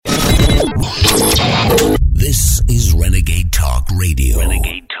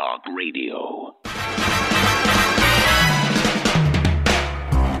Renegade Talk Radio.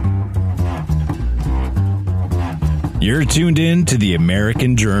 You're tuned in to the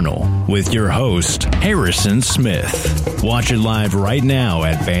American Journal with your host, Harrison Smith. Watch it live right now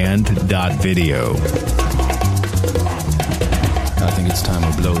at band.video. I think it's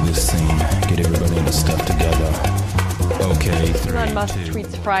time to blow this scene. Get everybody in the stuff together. Okay, Elon Musk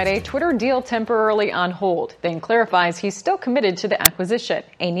tweets Friday, Twitter deal temporarily on hold, then clarifies he's still committed to the acquisition.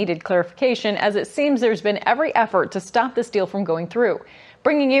 A needed clarification, as it seems there's been every effort to stop this deal from going through.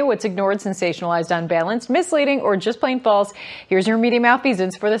 Bringing you what's ignored, sensationalized, unbalanced, misleading, or just plain false. Here's your media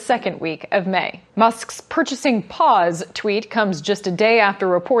malfeasance for the second week of May. Musk's purchasing pause tweet comes just a day after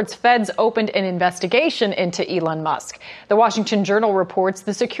reports feds opened an investigation into Elon Musk. The Washington Journal reports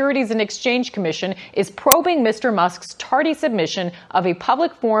the Securities and Exchange Commission is probing Mr. Musk's tardy submission of a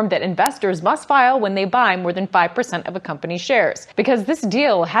public form that investors must file when they buy more than 5% of a company's shares. Because this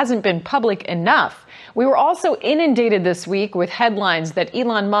deal hasn't been public enough. We were also inundated this week with headlines that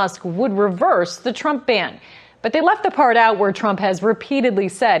Elon Musk would reverse the Trump ban. But they left the part out where Trump has repeatedly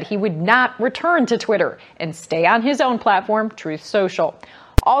said he would not return to Twitter and stay on his own platform, Truth Social.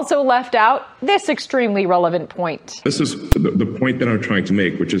 Also left out this extremely relevant point. This is the point that I'm trying to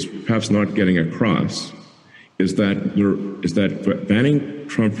make, which is perhaps not getting across, is that banning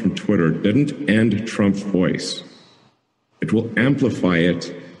Trump from Twitter didn't end Trump's voice. It will amplify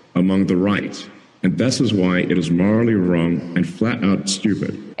it among the right. And this is why it is morally wrong and flat out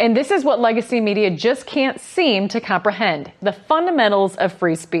stupid. And this is what legacy media just can't seem to comprehend, the fundamentals of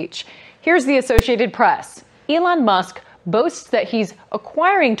free speech. Here's the Associated Press. Elon Musk boasts that he's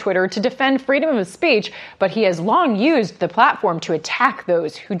acquiring Twitter to defend freedom of speech, but he has long used the platform to attack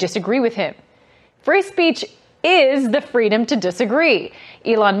those who disagree with him. Free speech is the freedom to disagree.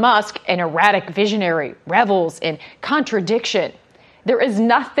 Elon Musk, an erratic visionary, revels in contradiction. There is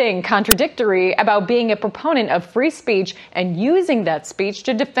nothing contradictory about being a proponent of free speech and using that speech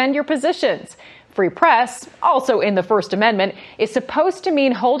to defend your positions. Free press, also in the First Amendment, is supposed to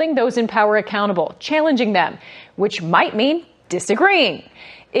mean holding those in power accountable, challenging them, which might mean disagreeing.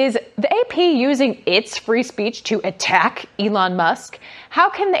 Is the AP using its free speech to attack Elon Musk? How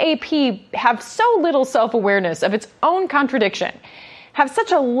can the AP have so little self-awareness of its own contradiction? Have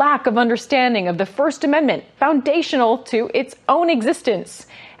such a lack of understanding of the First Amendment, foundational to its own existence?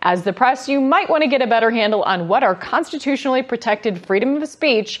 As the press, you might want to get a better handle on what our constitutionally protected freedom of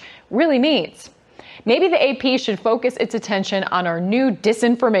speech really means. Maybe the AP should focus its attention on our new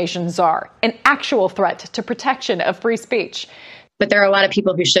disinformation czar, an actual threat to protection of free speech. But there are a lot of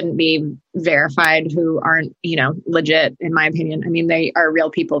people who shouldn't be verified, who aren't, legit, in my opinion. I mean, they are real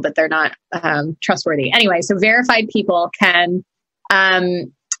people, but they're not trustworthy. Anyway, so verified people can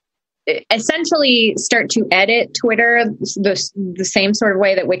essentially start to edit Twitter the same sort of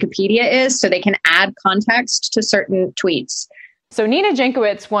way that Wikipedia is, so they can add context to certain tweets. So Nina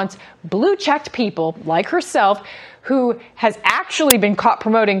Jankowicz wants blue-checked people like herself who has actually been caught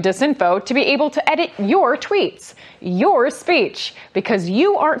promoting disinfo to be able to edit your tweets, your speech, because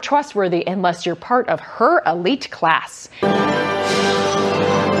you aren't trustworthy unless you're part of her elite class. Breathe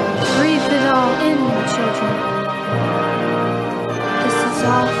it all in, children. This is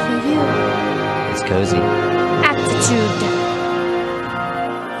all for you. It's cozy. Attitude.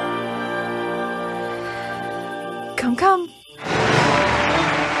 Come.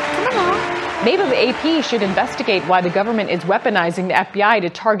 Maybe the AP should investigate why the government is weaponizing the FBI to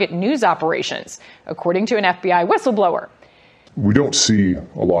target news operations, according to an FBI whistleblower. We don't see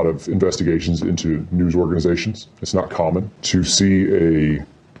a lot of investigations into news organizations. It's not common to see a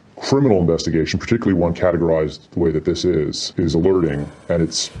criminal investigation, particularly one categorized the way that this is alerting, and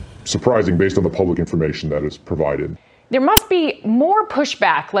it's surprising based on the public information that is provided. There must be more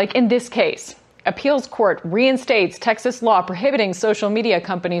pushback, like in this case. Appeals court reinstates Texas law prohibiting social media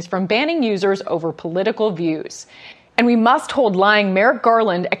companies from banning users over political views. And we must hold lying Merrick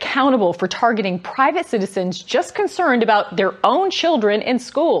Garland accountable for targeting private citizens just concerned about their own children in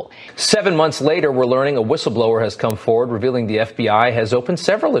school. 7 months later, we're learning a whistleblower has come forward revealing the FBI has opened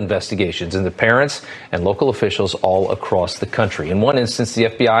several investigations into parents and local officials all across the country. In one instance, the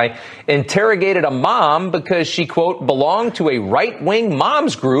FBI interrogated a mom because she, quote, belonged to a right-wing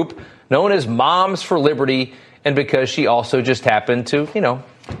moms group known as Moms for Liberty, and because she also just happened to,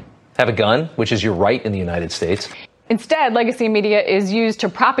 have a gun, which is your right in the United States. Instead, legacy media is used to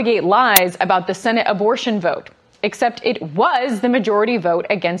propagate lies about the Senate abortion vote. Except it was the majority vote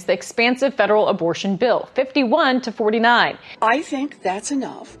against the expansive federal abortion bill, 51-49. I think that's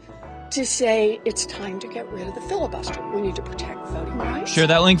enough to say it's time to get rid of the filibuster. We need to protect voting rights. Share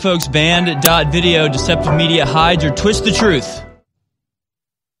that link, folks. Band.video. Deceptive media hides or twists the truth.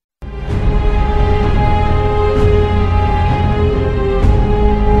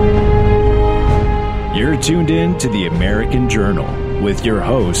 You're tuned in to the American Journal with your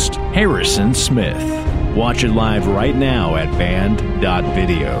host, Harrison Smith. Watch it live right now at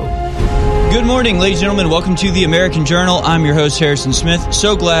band.video. Good morning, ladies and gentlemen. Welcome to the American Journal. I'm your host, Harrison Smith.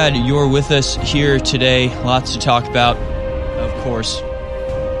 So glad you're with us here today. Lots to talk about, of course.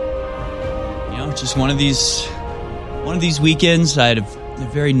 You know, just one of these weekends. I had a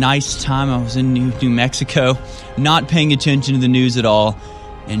very nice time. I was in New Mexico, not paying attention to the news at all,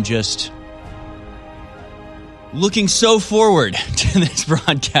 and just looking so forward to this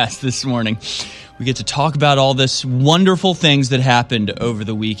broadcast this morning. We get to talk about all this wonderful things that happened over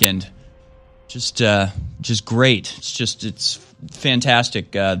the weekend. Just great. It's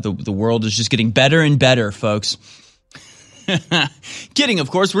fantastic. The world is just getting better and better, folks. Kidding,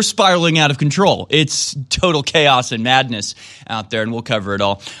 of course. We're spiraling out of control. It's total chaos and madness out there, and we'll cover it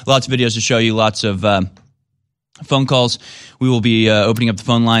all. Lots of videos to show you, lots of phone calls. We will be opening up the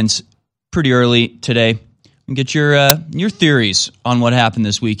phone lines pretty early today and get your theories on what happened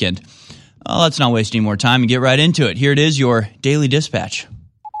this weekend. Let's not waste any more time and get right into it. Here it is, your Daily Dispatch.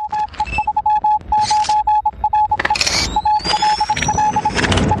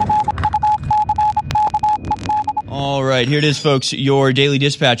 All right, here it is, folks, your Daily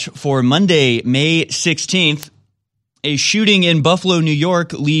Dispatch for Monday, May 16th. A shooting in Buffalo, New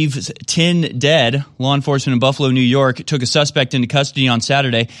York leaves 10 dead. Law enforcement in Buffalo, New York took a suspect into custody on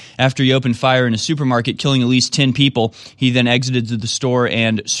Saturday after he opened fire in a supermarket, killing at least 10 people. He then exited the store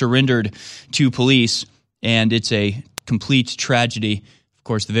and surrendered to police, and it's a complete tragedy. Of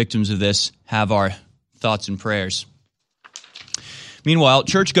course, the victims of this have our thoughts and prayers. Meanwhile,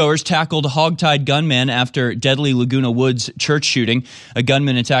 churchgoers tackled hogtied gunmen after deadly Laguna Woods church shooting. A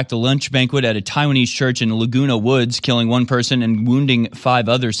gunman attacked a lunch banquet at a Taiwanese church in Laguna Woods, killing one person and wounding 5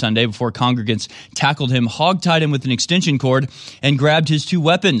 others Sunday before congregants tackled him, hogtied him with an extension cord, and grabbed his 2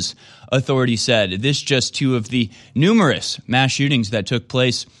 weapons, authorities said. This just 2 of the numerous mass shootings that took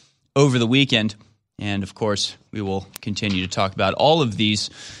place over the weekend. And, of course, we will continue to talk about all of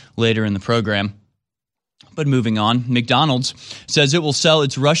these later in the program. But moving on, McDonald's says it will sell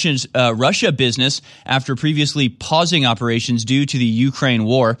its Russia business after previously pausing operations due to the Ukraine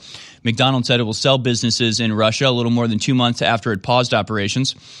war. McDonald's said it will sell businesses in Russia a little more than 2 months after it paused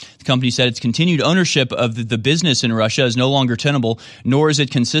operations. The company said its continued ownership of the business in Russia is no longer tenable, nor is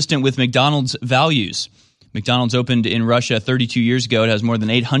it consistent with McDonald's values. McDonald's opened in Russia 32 years ago. It has more than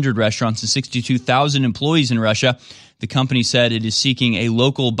 800 restaurants and 62,000 employees in Russia. The company said it is seeking a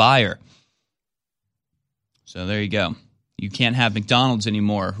local buyer. So there you go. You can't have McDonald's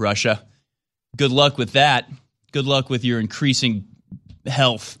anymore, Russia. Good luck with that. Good luck with your increasing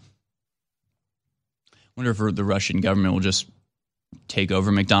health. I wonder if the Russian government will just take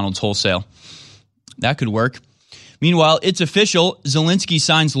over McDonald's wholesale. That could work. Meanwhile, it's official. Zelensky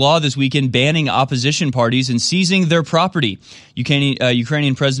signs law this weekend banning opposition parties and seizing their property.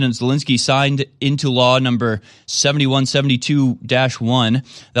 Ukrainian President Zelensky signed into law number 7172-1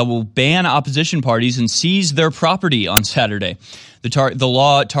 that will ban opposition parties and seize their property on Saturday. The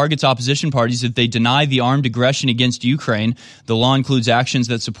law targets opposition parties if they deny the armed aggression against Ukraine. The law includes actions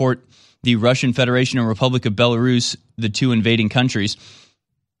that support the Russian Federation and Republic of Belarus, the 2 invading countries.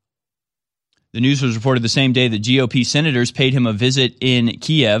 The news was reported the same day that GOP senators paid him a visit in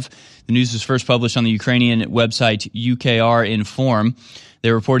Kiev. The news was first published on the Ukrainian website UKR Inform.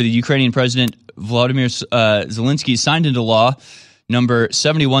 They reported the Ukrainian President Volodymyr Zelensky signed into law number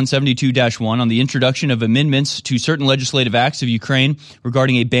 7172-1 on the introduction of amendments to certain legislative acts of Ukraine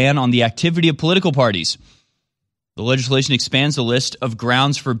regarding a ban on the activity of political parties. The legislation expands the list of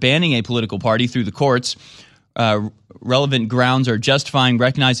grounds for banning a political party through the courts. Relevant grounds are justifying,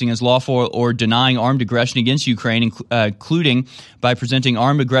 recognizing as lawful, or denying armed aggression against Ukraine, including by presenting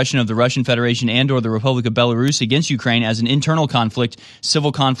armed aggression of the Russian Federation and or the Republic of Belarus against Ukraine as an internal conflict,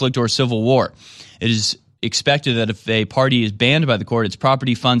 civil conflict, or civil war. It is expected that if a party is banned by the court, its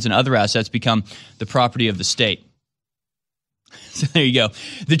property, funds, and other assets become the property of the state. So there you go.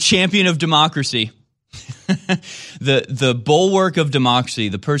 The champion of democracy. the bulwark of democracy,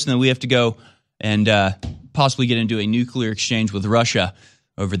 the person that we have to go and possibly get into a nuclear exchange with Russia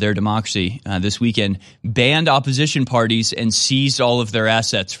over their democracy this weekend, banned opposition parties and seized all of their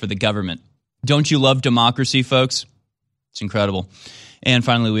assets for the government. Don't you love democracy, folks? It's incredible. And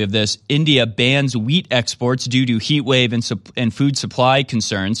finally, we have this. India bans wheat exports due to heat wave and food supply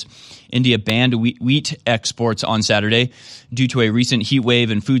concerns. India banned wheat exports on Saturday due to a recent heat wave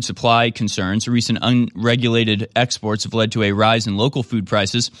and food supply concerns. Recent unregulated exports have led to a rise in local food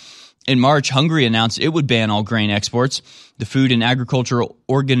prices. In March, Hungary announced it would ban all grain exports. The Food and Agricultural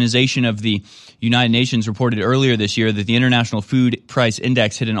Organization of the United Nations reported earlier this year that the International Food Price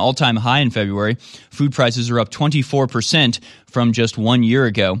Index hit an all-time high in February. Food prices are up 24% from just 1 year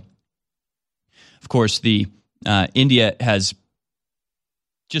ago. Of course, India has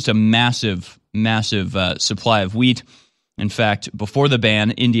just a massive supply of wheat. In fact, before the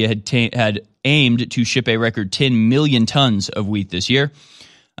ban, India had aimed to ship a record 10 million tons of wheat this year.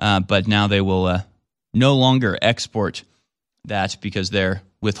 But now they will no longer export that because they're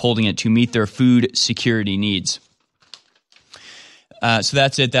withholding it to meet their food security needs. So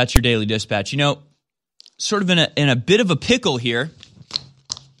that's it. That's your Daily Dispatch. Sort of in a bit of a pickle here,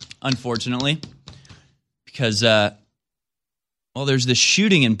 unfortunately, because there's this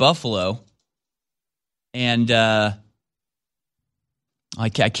shooting in Buffalo, and I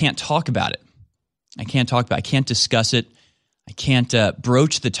can't talk about it. I can't discuss it. I can't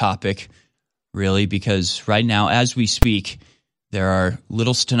broach the topic, really, because right now, as we speak, there are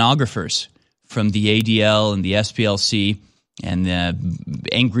little stenographers from the ADL and the SPLC and the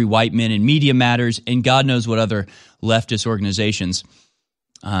Angry White Men and Media Matters and God knows what other leftist organizations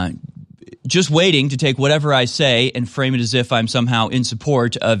just waiting to take whatever I say and frame it as if I'm somehow in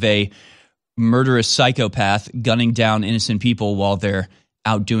support of a murderous psychopath gunning down innocent people while they're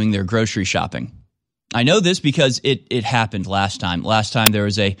out doing their grocery shopping. I know this because it happened last time. Last time there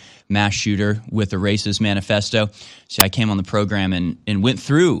was a mass shooter with a racist manifesto. See, I came on the program and went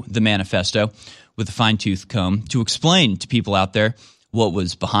through the manifesto with a fine-tooth comb to explain to people out there what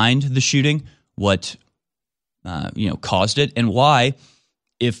was behind the shooting, what caused it, and why,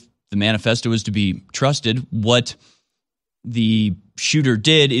 if the manifesto was to be trusted, what the shooter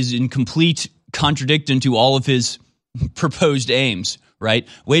did is in complete contradiction to all of his proposed aims. Right?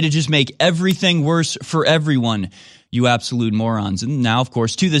 Way to just make everything worse for everyone, you absolute morons. And now, of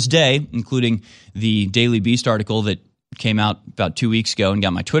course, to this day, including the Daily Beast article that came out about 2 weeks ago and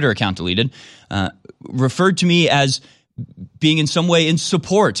got my Twitter account deleted, referred to me as being in some way in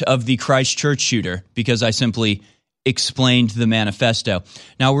support of the Christchurch shooter because I simply explained the manifesto.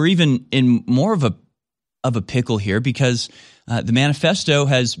 Now, we're even in more of a pickle here because the manifesto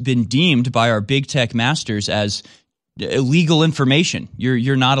has been deemed by our big tech masters as illegal information.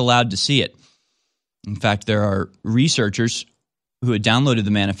 You're not allowed to see it. In fact, there are researchers who had downloaded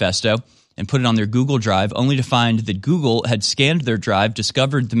the manifesto and put it on their Google Drive, only to find that Google had scanned their drive,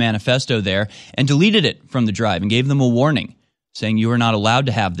 discovered the manifesto there, and deleted it from the drive and gave them a warning saying you are not allowed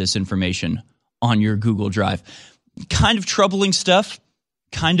to have this information on your Google Drive. Kind of troubling stuff,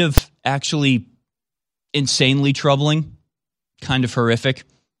 kind of actually insanely troubling, kind of horrific.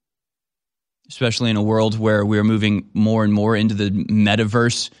 Especially in a world where we're moving more and more into the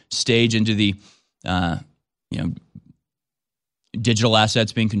metaverse stage, into the digital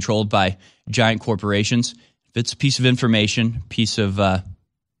assets being controlled by giant corporations. If it's a piece of information, piece of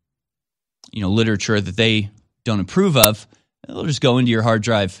literature that they don't approve of, they'll just go into your hard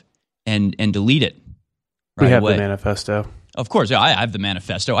drive and delete it right away. We have the manifesto. Of course, I have the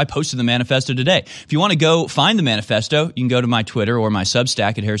manifesto. I posted the manifesto today. If you want to go find the manifesto, you can go to my Twitter or my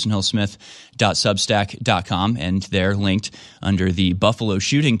Substack at harrisonhillsmith.substack.com, and there, linked under the Buffalo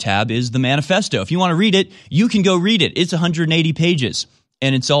shooting tab, is the manifesto. If you want to read it, you can go read it. It's 180 pages,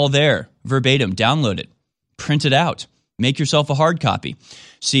 and it's all there, verbatim. Download it. Print it out. Make yourself a hard copy.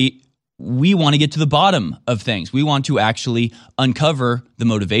 See, we want to get to the bottom of things. We want to actually uncover the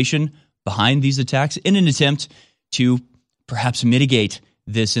motivation behind these attacks in an attempt to perhaps mitigate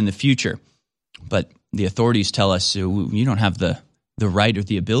this in the future. But the authorities tell us you don't have the right or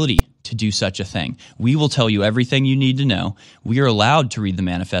the ability to do such a thing. We will tell you everything you need to know. We are allowed to read the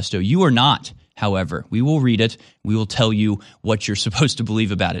manifesto. You are not, however. We will read it. We will tell you what you're supposed to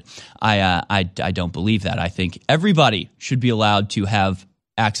believe about it. I don't believe that. I think everybody should be allowed to have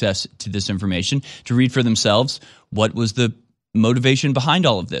access to this information, to read for themselves what was the motivation behind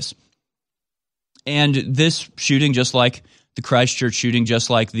all of this. And this shooting, just like the Christchurch shooting, just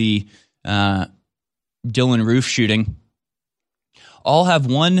like the Dylan Roof shooting, all have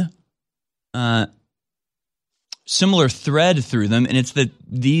one similar thread through them, and it's that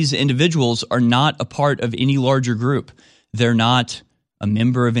these individuals are not a part of any larger group. They're not a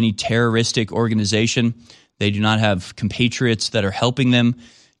member of any terroristic organization. They do not have compatriots that are helping them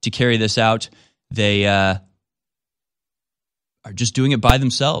to carry this out. They are just doing it by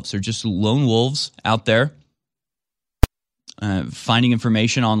themselves. They're just lone wolves out there finding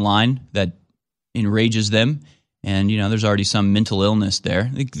information online that enrages them. And, there's already some mental illness there.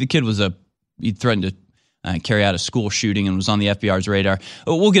 The kid he threatened to carry out a school shooting and was on the FBI's radar.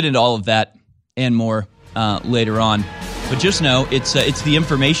 We'll get into all of that and more later on. But just know it's the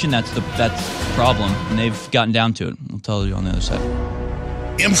information that's the problem, and they've gotten down to it. I'll tell you on the other side.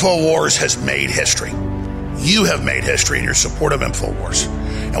 InfoWars has made history. You have made history in your support of InfoWars.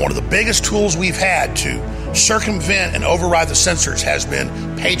 And one of the biggest tools we've had to circumvent and override the censors has been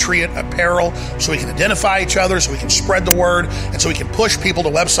Patriot Apparel, so we can identify each other, so we can spread the word, and so we can push people to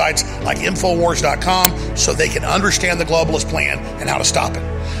websites like Infowars.com so they can understand the globalist plan and how to stop it.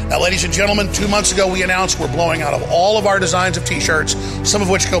 Now, ladies and gentlemen, 2 months ago we announced we're blowing out of all of our designs of t-shirts, some of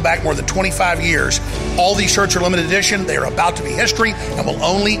which go back more than 25 years. All these shirts are limited edition. They are about to be history and will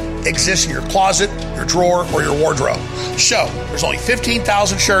only exist in your closet, your drawer, or your wardrobe. So, there's only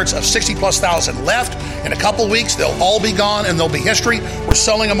 15,000 shirts of 60+ thousand left. In a couple weeks, they'll all be gone and they'll be history. We're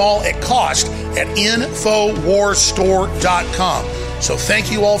selling them all at cost at InfoWarsStore.com. So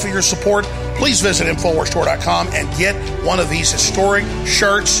thank you all for your support. Please visit InfoWarsStore.com and get one of these historic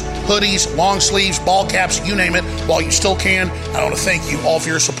shirts, hoodies, long sleeves, ball caps, you name it, while you still can. I want to thank you all for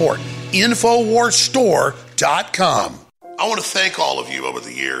your support. InfoWarsStore.com. I want to thank all of you over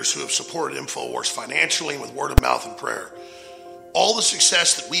the years who have supported InfoWars financially and with word of mouth and prayer. All the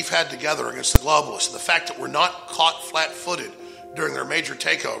success that we've had together against the globalists and the fact that we're not caught flat-footed during their major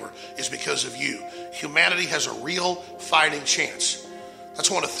takeover is because of you. Humanity has a real fighting chance. That's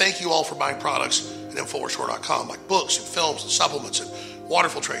why I want to thank you all for buying products at InfoWarsStore.com, like books and films and supplements and water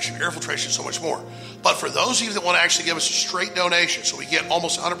filtration, air filtration, and so much more. But for those of you that want to actually give us a straight donation so we get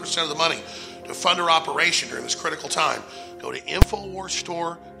almost 100% of the money to fund our operation during this critical time, go to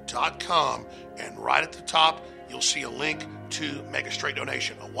InfoWarsStore.com, and right at the top, you'll see a link to make a straight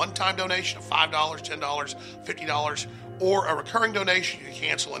donation. A one-time donation of $5, $10, $50, or a recurring donation you can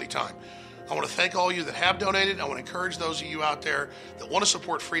cancel anytime. I want to thank all of you that have donated. I want to encourage those of you out there that want to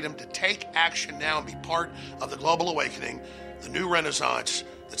support freedom to take action now and be part of the global awakening, the new renaissance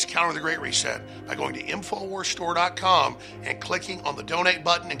that's countering the Great Reset, by going to InfoWarsStore.com and clicking on the donate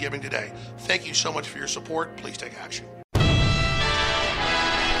button and giving today. Thank you so much for your support. Please take action.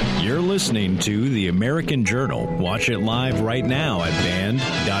 You're listening to The American Journal. Watch it live right now at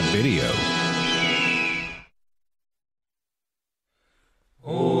band.video.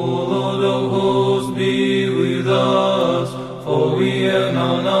 O Lord of hosts, be with us, for we have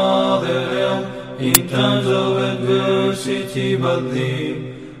none other help in times of adversity but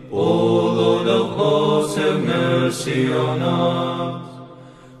thee. O Lord of hosts, have mercy on us.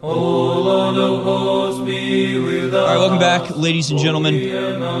 O Lord of hosts, be with us. All right, welcome back, ladies and gentlemen.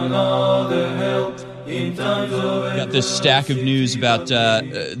 Got this stack of news about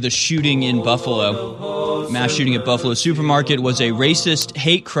the shooting in Buffalo. Mass shooting at Buffalo Supermarket was a racist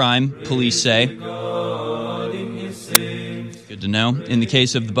hate crime, police say. Good to know. In the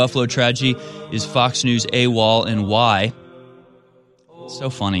case of the Buffalo tragedy, is Fox News AWOL, and why?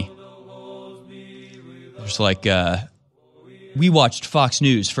 So funny. There's like, we watched Fox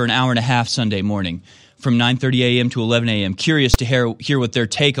News for an hour and a half Sunday morning, from 9:30 a.m. to 11 a.m., curious to hear what their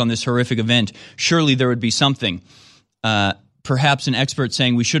take on this horrific event. Surely there would be something. Perhaps an expert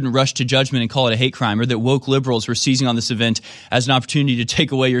saying we shouldn't rush to judgment and call it a hate crime, or that woke liberals were seizing on this event as an opportunity to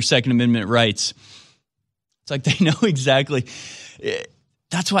take away your Second Amendment rights. It's like they know exactly.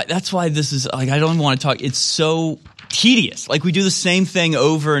 That's why this is like, I don't want to talk. It's so tedious. Like, we do the same thing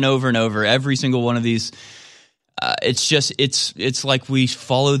over and over and over. Every single one of these. It's like we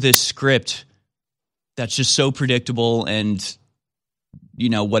follow this script that's just so predictable and,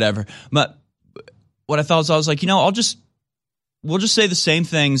 whatever. But what I thought was, I was like, we'll just say the same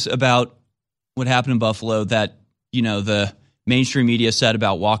things about what happened in Buffalo that, the mainstream media said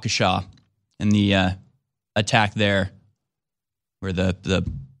about Waukesha and the attack there, where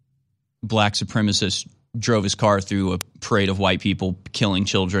the black supremacist drove his car through a parade of white people, killing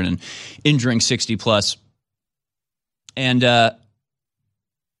children and injuring 60 plus. And,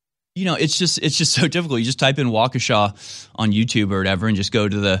 it's just so difficult. You just type in Waukesha on YouTube or whatever and just go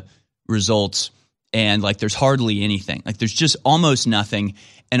to the results. And like, there's hardly anything. Like, there's just almost nothing.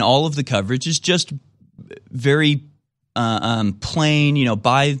 And all of the coverage is just very plain,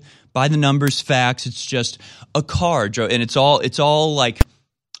 by the numbers facts. It's just a car drove, and it's all like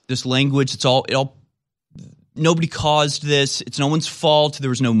this language. It all nobody caused this. It's no one's fault. There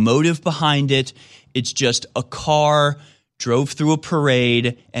was no motive behind it. It's just a car drove through a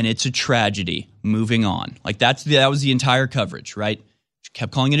parade, and it's a tragedy. Moving on. Like, that was the entire coverage, right?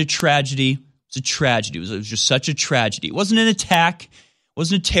 Kept calling it a tragedy. It's a tragedy. It was just such a tragedy. It wasn't an attack. It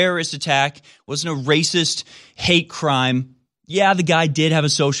wasn't a terrorist attack. It wasn't a racist hate crime. Yeah, the guy did have a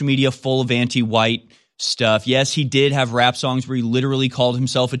social media full of anti-white stuff. Yes, he did have rap songs where he literally called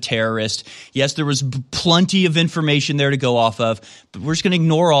himself a terrorist. Yes, there was plenty of information there to go off of, but we're just going to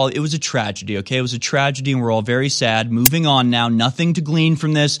ignore all. It was a tragedy, okay? It was a tragedy, and we're all very sad. Moving on now. Nothing to glean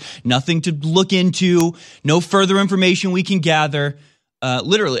from this. Nothing to look into. No further information we can gather.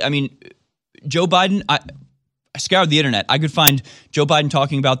 Literally, I mean, Joe Biden, I scoured the internet. I could find Joe Biden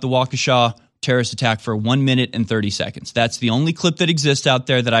talking about the Waukesha terrorist attack for 1 minute and 30 seconds. That's the only clip that exists out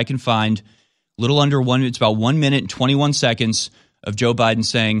there that I can find. Little under one, it's about 1 minute and 21 seconds of Joe Biden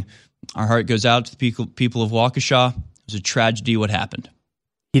saying, "Our heart goes out to the people of Waukesha. It was a tragedy what happened."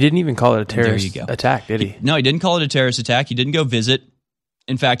 He didn't even call it a terrorist attack, did he? No, he didn't call it a terrorist attack. He didn't go visit.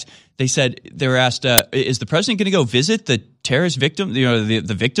 In fact, they were asked, is the president going to go visit the terrorist victim,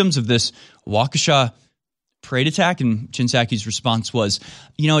 the victims of this Waukesha parade attack? And Jen Psaki's response was,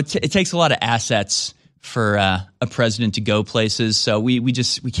 it takes a lot of assets for a president to go places, so we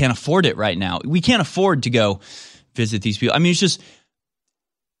can't afford it right now. We can't afford to go visit these people. I mean,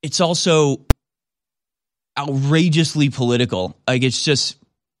 it's also outrageously political. Like it's just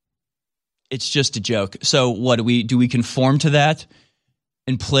a joke. So what do we conform to that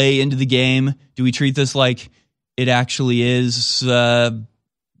and play into the game? Do we treat this like it actually is something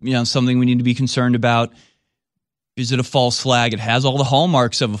we need to be concerned about? Is it a false flag? It has all the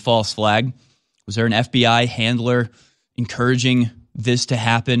hallmarks of a false flag. Was there an FBI handler encouraging this to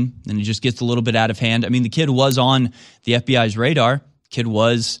happen? And it just gets a little bit out of hand. I mean, the kid was on the FBI's radar. Kid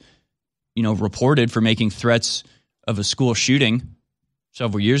was, reported for making threats of a school shooting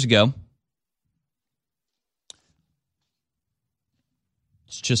several years ago.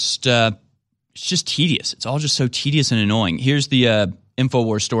 It's just tedious. It's all just so tedious and annoying. Here's the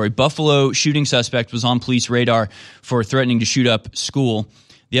InfoWars story. Buffalo shooting suspect was on police radar for threatening to shoot up school.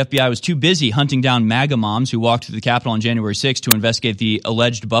 The FBI was too busy hunting down MAGA moms who walked to the Capitol on January 6th to investigate the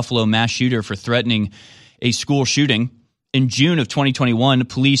alleged Buffalo mass shooter for threatening a school shooting. In June of 2021,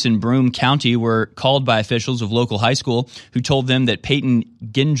 police in Broome County were called by officials of local high school who told them that Peyton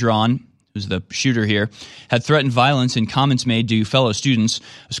Gendron, who's the shooter here, had threatened violence in comments made to fellow students.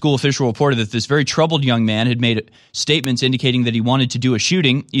 A school official reported that this very troubled young man had made statements indicating that he wanted to do a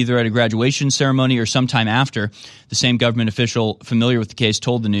shooting, either at a graduation ceremony or sometime after. The same government official familiar with the case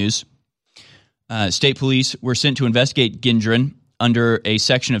told the news. State police were sent to investigate Gendron under a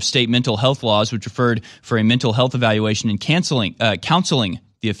section of state mental health laws, which referred for a mental health evaluation and counseling,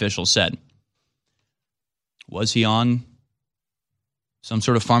 the official said. Was he on some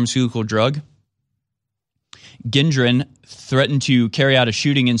sort of pharmaceutical drug? Gendron threatened to carry out a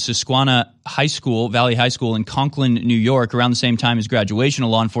shooting in Susquehanna Valley High School in Conklin, New York, around the same time as graduation. A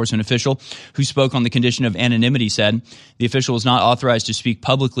law enforcement official who spoke on the condition of anonymity said the official was not authorized to speak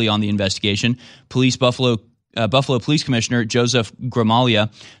publicly on the investigation. Buffalo Police Commissioner Joseph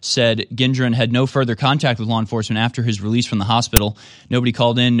Gramaglia said Gendron had no further contact with law enforcement after his release from the hospital. Nobody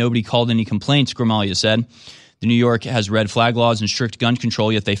called any complaints, Gramaglia said. The New York has red flag laws and strict gun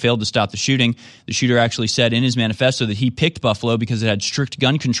control, yet they failed to stop the shooting. The shooter actually said in his manifesto that he picked Buffalo because it had strict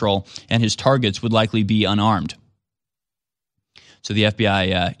gun control and his targets would likely be unarmed. So the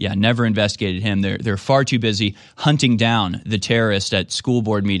FBI, never investigated him. They're far too busy hunting down the terrorists at school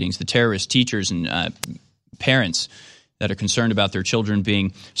board meetings, the terrorist teachers and parents that are concerned about their children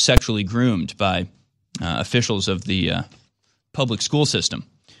being sexually groomed by officials of the public school system.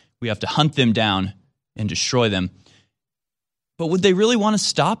 We have to hunt them down and destroy them. But would they really want to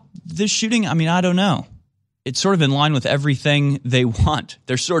stop this shooting? I mean, I don't know. It's sort of in line with everything they want.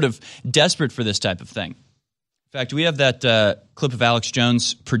 They're sort of desperate for this type of thing. In fact, we have that clip of Alex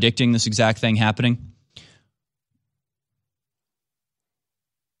Jones predicting this exact thing happening.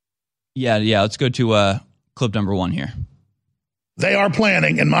 Yeah, let's go to clip number 1 here. They are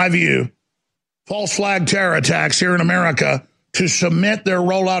planning, in my view, false flag terror attacks here in America to cement their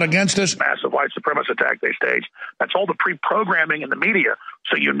rollout against us. Massive white supremacist attack they staged. That's all the pre-programming in the media,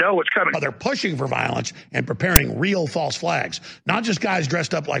 so you know what's coming. They're pushing for violence and preparing real false flags, not just guys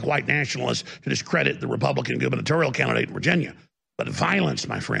dressed up like white nationalists to discredit the Republican gubernatorial candidate in Virginia, but violence,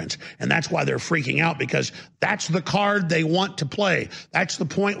 my friends. And that's why they're freaking out, because that's the card they want to play. That's the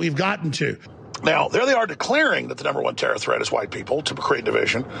point we've gotten to. Now, there they are declaring that the number one terror threat is white people to create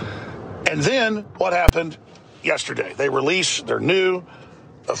division. And then what happened yesterday? They release their new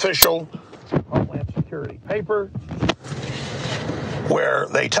official Homeland Security paper where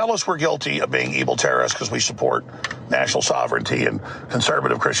they tell us we're guilty of being evil terrorists because we support national sovereignty and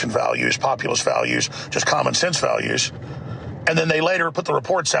conservative Christian values, populist values, just common sense values. And then they later put the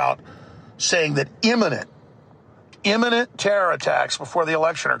reports out saying that imminent terror attacks before the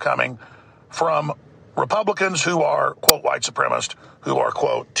election are coming from Republicans who are, quote, white supremacist, who are,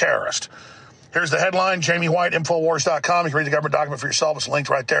 quote, terrorist. Here's the headline, Jamie White, Infowars.com. You can read the government document for yourself. It's linked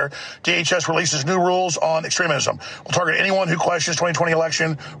right there. DHS releases new rules on extremism. Will target anyone who questions 2020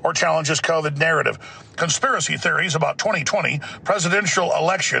 election or challenges COVID narrative. Conspiracy theories about 2020 presidential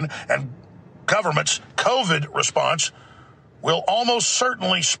election and government's COVID response will almost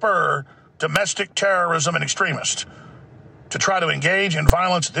certainly spur domestic terrorism and extremists to try to engage in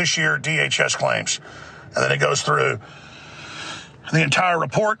violence this year, DHS claims. And then it goes through the entire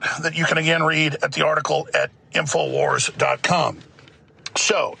report that you can again read at the article at Infowars.com.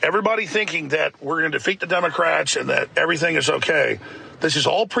 So everybody thinking that we're going to defeat the Democrats and that everything is okay, this is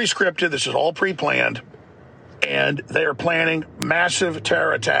all pre-scripted, this is all pre-planned, and they are planning massive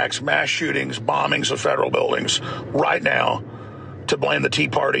terror attacks, mass shootings, bombings of federal buildings right now to blame the Tea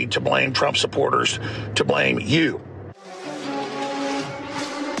Party, to blame Trump supporters, to blame you.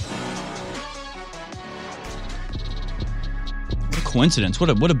 Coincidence. What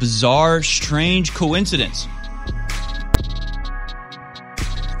a bizarre, strange coincidence.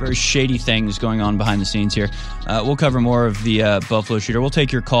 Very shady things going on behind the scenes here. We'll cover more of the Buffalo shooter. We'll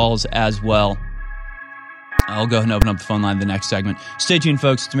take your calls as well. I'll go ahead and open up the phone line in the next segment. Stay tuned,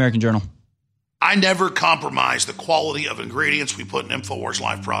 folks. It's American Journal. I never compromise the quality of ingredients we put in InfoWars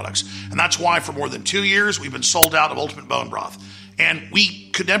Life products. And that's why for more than 2 years, we've been sold out of Ultimate Bone Broth. And we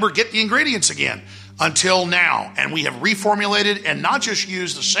could never get the ingredients again. Until now, and we have reformulated and not just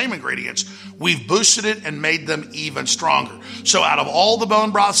used the same ingredients, we've boosted it and made them even stronger. So out of all the bone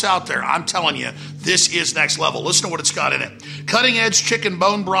broths out there, I'm telling you, this is next level. Listen to what it's got in it. Cutting edge chicken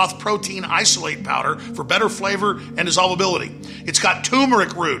bone broth protein isolate powder for better flavor and dissolvability. It's got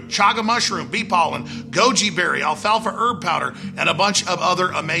turmeric root, chaga mushroom, bee pollen, goji berry, alfalfa herb powder, and a bunch of other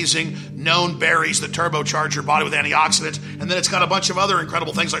amazing known berries that turbocharge your body with antioxidants. And then it's got a bunch of other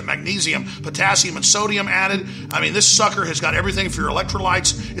incredible things like magnesium, potassium, and sodium added. I mean, this sucker has got everything for your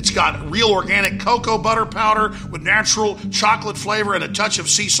electrolytes. It's got real organic cocoa butter powder with natural chocolate flavor and a touch of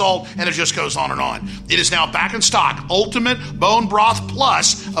sea salt, and it just goes on and on. It is now back in stock. Ultimate Bone Broth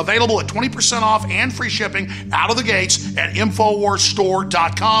Plus, available at 20% off and free shipping out of the gates at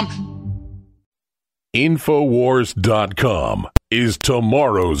InfoWarsStore.com. InfoWars.com is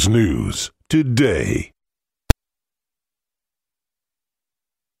tomorrow's news today.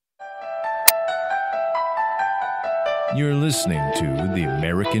 You're listening to The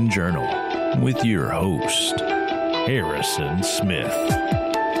American Journal with your host, Harrison Smith.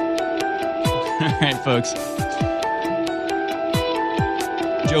 All right, folks.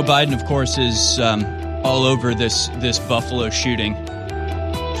 Joe Biden, of course, is all over this Buffalo shooting.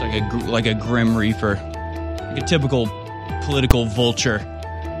 It's like a grim reaper, like a typical political vulture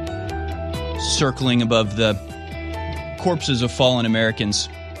circling above the corpses of fallen Americans,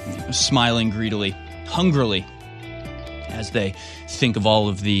 smiling greedily, hungrily, as they think of all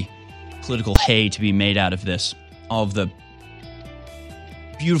of the political hay to be made out of this, all of the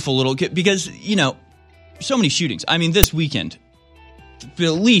beautiful little, because, you know, so many shootings. I mean, this weekend, at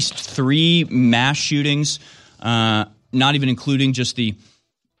least 3 mass shootings, not even including just the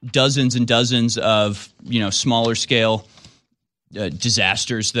dozens and dozens of, you know, smaller scale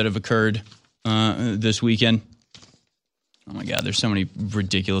disasters that have occurred this weekend. Oh my God, there's so many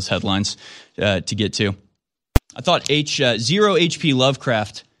ridiculous headlines to get to. I thought Zero HP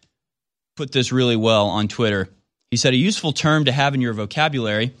Lovecraft put this really well on Twitter. He said, a useful term to have in your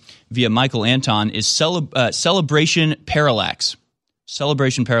vocabulary via Michael Anton is celebration parallax.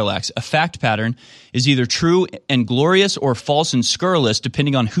 Celebration parallax. A fact pattern is either true and glorious or false and scurrilous,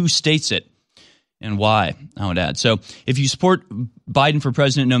 depending on who states it and why, I would add. So if you support Biden for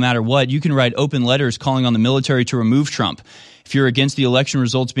president no matter what, you can write open letters calling on the military to remove Trump. If you're against the election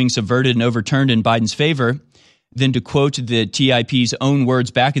results being subverted and overturned in Biden's favor, then to quote the TIP's own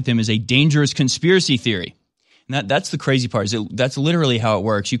words back at them is a dangerous conspiracy theory. And that's the crazy part. That's literally how it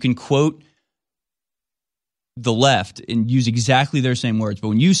works. You can quote the left and use exactly their same words. But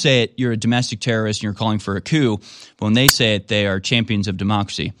when you say it, you're a domestic terrorist and you're calling for a coup. But when they say it, they are champions of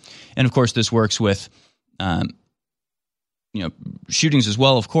democracy. And of course, this works with shootings as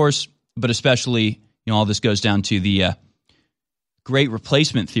well, of course, but especially, all this goes down to the Great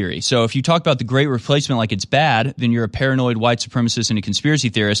Replacement theory. So if you talk about the Great Replacement like it's bad, then you're a paranoid white supremacist and a conspiracy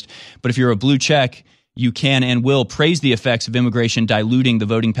theorist. But if you're a blue check, you can and will praise the effects of immigration diluting the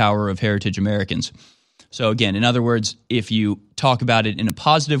voting power of heritage Americans. So again, in other words, if you talk about it in a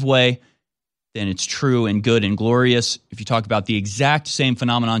positive way, then it's true and good and glorious. If you talk about the exact same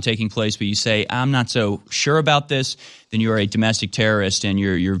phenomenon taking place, but you say, I'm not so sure about this, then you are a domestic terrorist and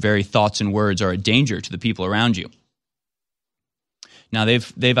your very thoughts and words are a danger to the people around you. Now,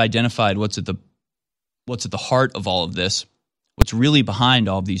 they've identified what's at the heart of all of this. what's really behind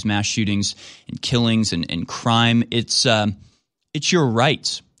all of these mass shootings and killings and crime. It's your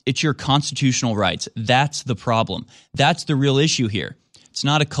rights. It's your constitutional rights. That's the problem. That's the real issue here. It's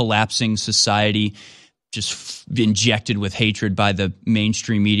not a collapsing society just injected with hatred by the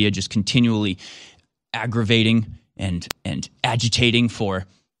mainstream media, just continually aggravating and agitating for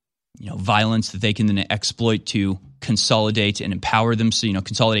violence that they can then exploit to consolidate and empower them. So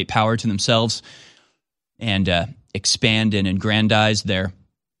consolidate power to themselves and expand and aggrandize their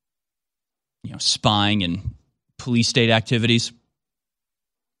spying and police state activities.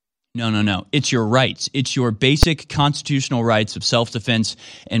 No. It's your rights. It's your basic constitutional rights of self-defense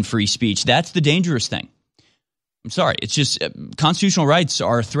and free speech. That's the dangerous thing. I'm sorry. It's just constitutional rights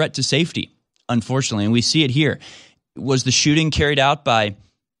are a threat to safety, unfortunately, and we see it here. Was the shooting carried out by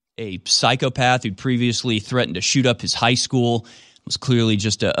a psychopath who'd previously threatened to shoot up his high school? It was clearly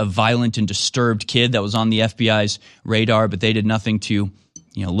just a violent and disturbed kid that was on the FBI's radar, but they did nothing to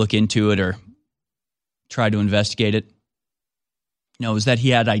look into it or try to investigate it. No, is that he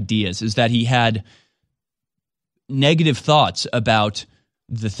had ideas, is that he had negative thoughts about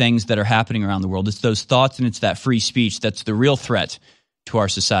the things that are happening around the world. It's those thoughts and it's that free speech that's the real threat to our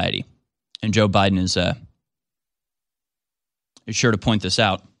society. And Joe Biden is sure to point this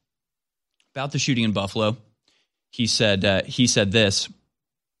out. About the shooting in Buffalo, he said this.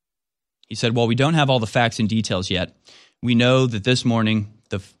 He said, "While we don't have all the facts and details yet, we know that this morning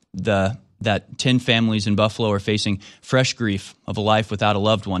that 10 families in Buffalo are facing fresh grief of a life without a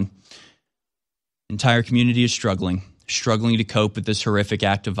loved one. Entire community is struggling to cope with this horrific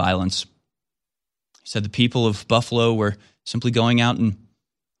act of violence." He said the people of Buffalo were simply going out and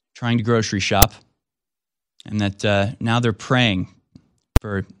trying to grocery shop, and that now they're praying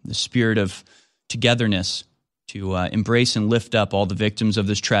for the spirit of togetherness to embrace and lift up all the victims of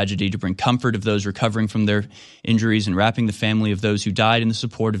this tragedy, to bring comfort of those recovering from their injuries, and wrapping the family of those who died in the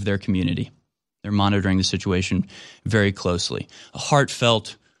support of their community. They're monitoring the situation very closely. A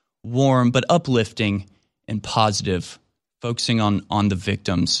heartfelt, warm, but uplifting and positive, focusing on the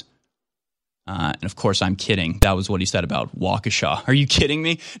victims. And of course, I'm kidding. That was what he said about Waukesha. Are you kidding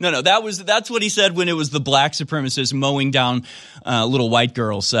me? No. That's what he said when it was the black supremacists mowing down little white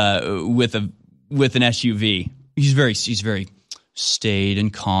girls with an SUV. He's very staid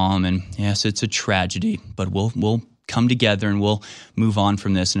and calm, and yes, it's a tragedy, but we'll come together and we'll move on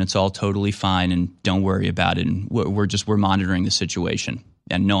from this, and it's all totally fine, and don't worry about it. And we're monitoring the situation.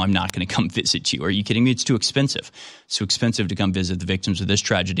 And no, I'm not going to come visit you. Are you kidding me? It's too expensive. It's too expensive to come visit the victims of this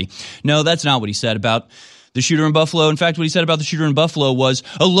tragedy. No, that's not what he said about the shooter in Buffalo. In fact, what he said about the shooter in Buffalo was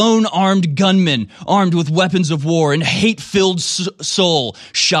a lone armed gunman armed with weapons of war and hate-filled soul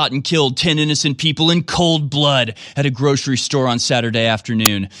shot and killed 10 innocent people in cold blood at a grocery store on Saturday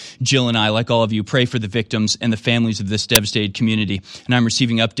afternoon. Jill and I, like all of you, pray for the victims and the families of this devastated community. And I'm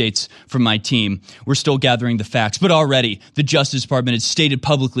receiving updates from my team. We're still gathering the facts, but already the Justice Department has stated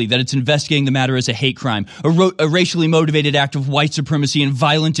publicly that it's investigating the matter as a hate crime, a racially motivated act of white supremacy and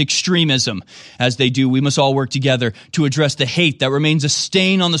violent extremism. As they do, we must all work together to address the hate that remains a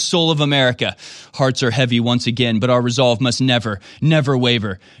stain on the soul of America. Hearts are heavy once again, but our resolve must never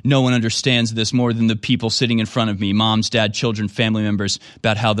waver. No one understands this more than the people sitting in front of me, moms, dad, children, family members,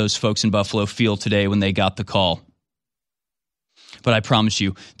 about how those folks in Buffalo feel today when they got the call. But I promise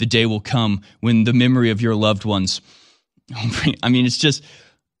you, the day will come when the memory of your loved ones, it's just...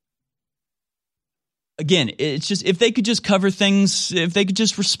 Again, it's just, if they could just cover things, if they could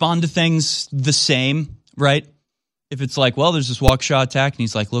just respond to things the same, right? If it's like, well, there's this Waukesha attack, and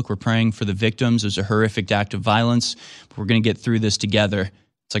he's like, look, we're praying for the victims. There's a horrific act of violence, but we're going to get through this together.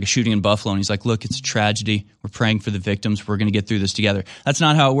 It's like a shooting in Buffalo, and he's like, look, it's a tragedy. We're praying for the victims. We're going to get through this together. That's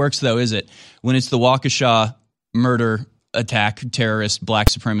not how it works, though, is it? When it's the Waukesha murder attack, terrorist, black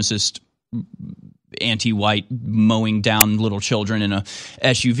supremacist, anti-white mowing down little children in a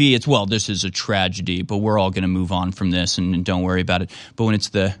SUV, it's, well, this is a tragedy, but we're all going to move on from this and don't worry about it. But when it's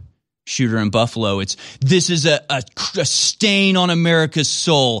the shooter in Buffalo, it's, this is a stain on America's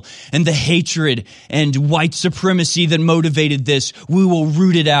soul, and the hatred and white supremacy that motivated this, we will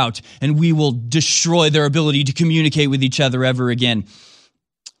root it out, and we will destroy their ability to communicate with each other ever again.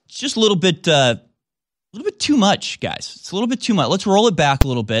 It's just a little bit too much, guys. It's a little bit too much. Let's roll it back a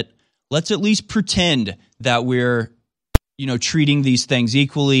little bit. Let's at least pretend that we're, treating these things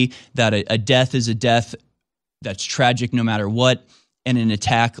equally, that a death is a death that's tragic no matter what, and an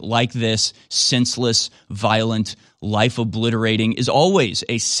attack like this, senseless, violent, life-obliterating, is always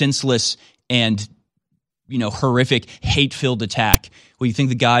a senseless and, horrific, hate-filled attack. Well, you think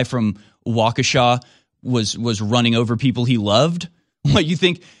the guy from Waukesha was running over people he loved? What, you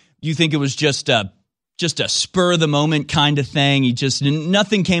think it was just just a spur of the moment kind of thing.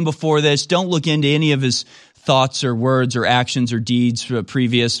 Nothing came before this. Don't look into any of his thoughts or words or actions or deeds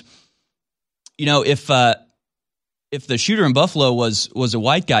previous. If the shooter in Buffalo was a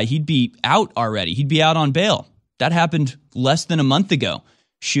white guy, he'd be out already. He'd be out on bail. That happened less than a month ago.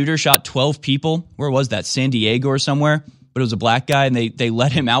 Shooter shot 12 people. Where was that? San Diego or somewhere? But it was a black guy, and they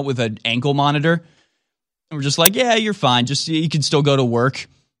let him out with an ankle monitor. And we're just like, yeah, you're fine. Just you can still go to work.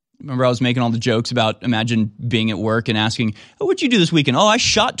 Remember, I was making all the jokes about imagine being at work and asking, what'd you do this weekend? Oh, I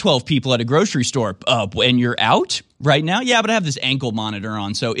shot 12 people at a grocery store. And you're out right now? Yeah, but I have this ankle monitor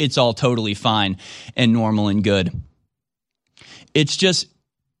on, so it's all totally fine and normal and good. It's just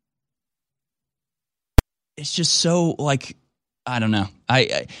so like, I don't know.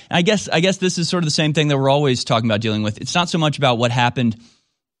 I guess this is sort of the same thing that we're always talking about dealing with. It's not so much about what happened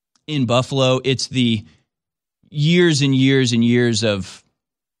in Buffalo. It's the years and years and years of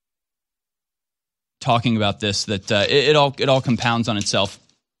talking about this that it all compounds on itself.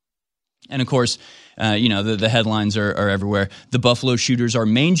 And of course, the headlines are everywhere. The Buffalo shooters are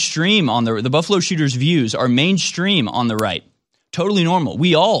mainstream on the Buffalo shooters' views are mainstream on the right. Totally normal.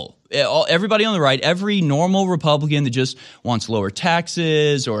 Everybody on the right, every normal Republican that just wants lower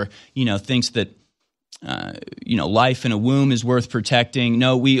taxes or, thinks that, life in a womb is worth protecting.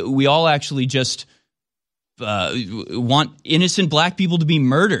 No, we all actually just want innocent black people to be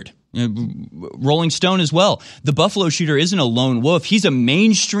murdered. Rolling Stone as well. The Buffalo shooter isn't a lone wolf. He's a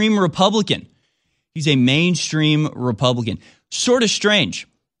mainstream Republican. He's a mainstream Republican. Sort of strange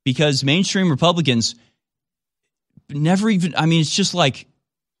because mainstream Republicans never even, it's just like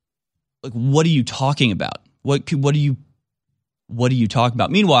what are you talking about? What are you talking about?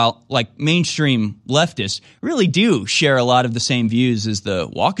 Meanwhile, like mainstream leftists really do share a lot of the same views as the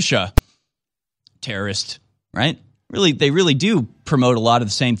Waukesha terrorist, right? They really do promote a lot of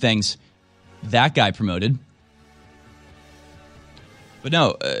the same things that guy promoted. But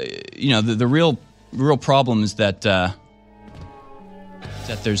no, the real problem is that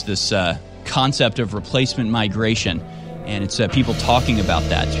there's this concept of replacement migration, and it's people talking about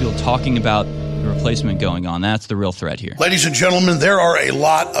that. It's people talking about the replacement going on. That's the real threat here. Ladies and gentlemen, there are a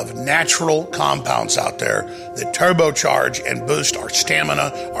lot of natural compounds out there that turbocharge and boost our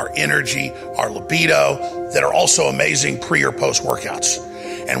stamina, our energy, our libido, that are also amazing pre or post workouts.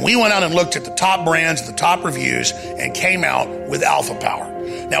 And we went out and looked at the top brands, the top reviews, and came out with Alpha Power.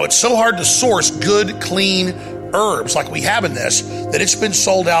 Now, it's so hard to source good, clean herbs like we have in this that it's been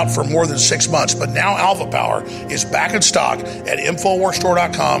sold out for more than 6 months. But now Alpha Power is back in stock at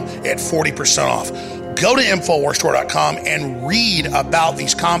InfoWarsStore.com at 40% off. Go to InfoWarsStore.com and read about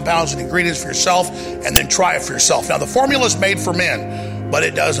these compounds and ingredients for yourself, and then try it for yourself. Now, the formula is made for men, but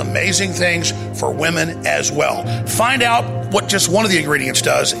it does amazing things for women as well. Find out what just one of the ingredients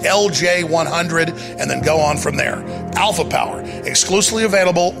does, LJ100, and then go on from there. Alpha Power, exclusively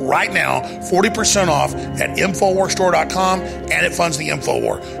available right now, 40% off at InfoWarsStore.com, and it funds the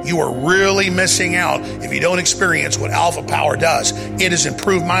InfoWar. You are really missing out if you don't experience what Alpha Power does. It has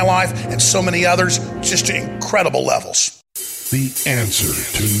improved my life and so many others just to incredible levels. The answer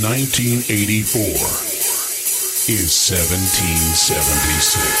to 1984 is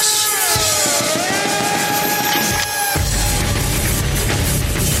 1776.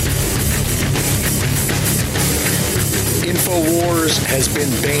 InfoWars has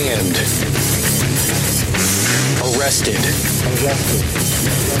been banned, arrested,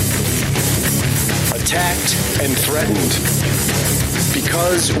 attacked, and threatened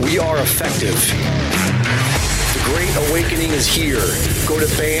because we are effective. The Great Awakening is here. Go to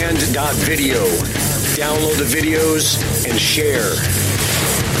band.video, download the videos, and share.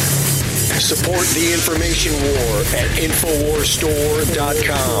 Support the information war at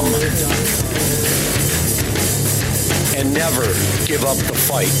InfoWarsStore.com. And never give up the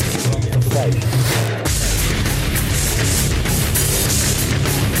fight.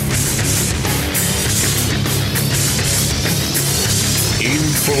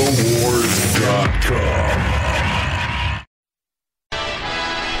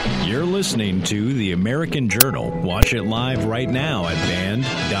 InfoWars.com. You're listening to The American Journal. Watch it live right now at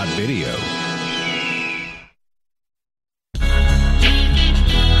band.video.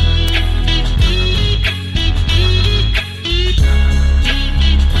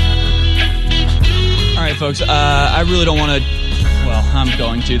 Folks, I really don't want to, well, I'm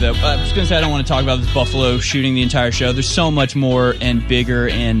going to, though. I was going to say I don't want to talk about this Buffalo shooting the entire show. There's so much more and bigger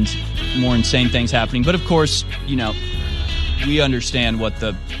and more insane things happening. But, of course, we understand what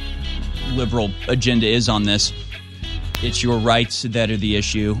the liberal agenda is on this. It's your rights that are the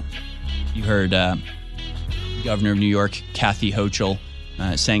issue. You heard Governor of New York, Kathy Hochul,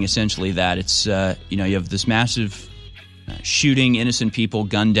 saying essentially that it's, you have this massive shooting, innocent people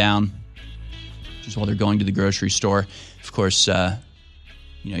gunned down just while they're going to the grocery store. Of course,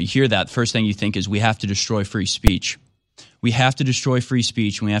 you hear that. First thing you think is we have to destroy free speech. We have to destroy free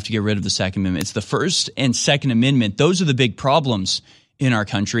speech, and we have to get rid of the Second Amendment. It's the First and Second Amendment. Those are the big problems in our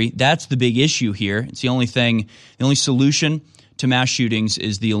country. That's the big issue here. It's the only solution to mass shootings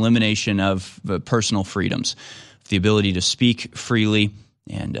is the elimination of personal freedoms, the ability to speak freely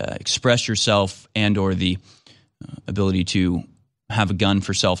and express yourself, and or the ability to have a gun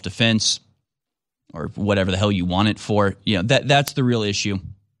for self-defense or whatever the hell you want it for. That's the real issue.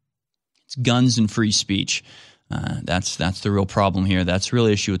 It's guns and free speech. That's the real problem here. That's the real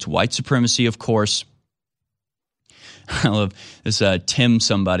issue. It's white supremacy, of course. I love this Tim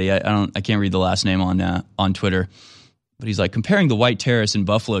somebody. I can't read the last name on Twitter, but he's like comparing the white terrorist in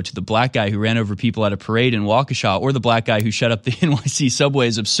Buffalo to the black guy who ran over people at a parade in Waukesha, or the black guy who shut up the NYC subway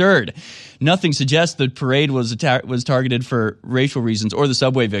is absurd. Nothing suggests the parade was targeted for racial reasons or the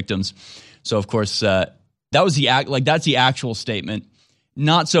subway victims. So of course that's the actual statement.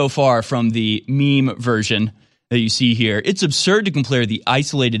 Not so far from the meme version that you see here. It's absurd to compare the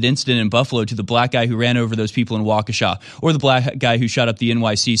isolated incident in Buffalo to the black guy who ran over those people in Waukesha, or the black guy who shot up the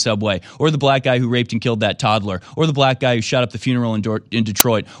NYC subway, or the black guy who raped and killed that toddler, or the black guy who shot up the funeral in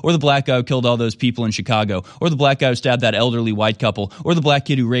Detroit, or the black guy who killed all those people in Chicago, or the black guy who stabbed that elderly white couple, or the black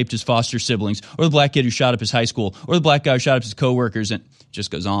kid who raped his foster siblings, or the black kid who shot up his high school, or the black guy who shot up his coworkers, and it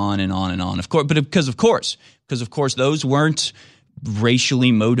just goes on and on and on. Of course, but because of course those weren't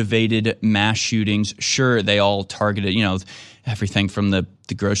racially motivated mass shootings. Sure, they all targeted, everything from the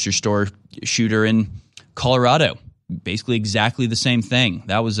grocery store shooter in Colorado. Basically exactly the same thing.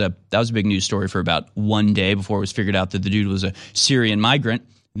 That was a big news story for about one day before it was figured out that the dude was a Syrian migrant.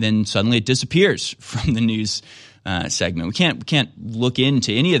 Then suddenly it disappears from the news segment. We can't look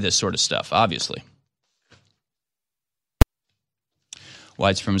into any of this sort of stuff, obviously.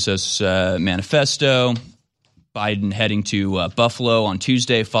 White supremacist manifesto. Biden heading to Buffalo on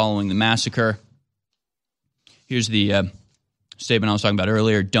Tuesday following the massacre. Here's the statement I was talking about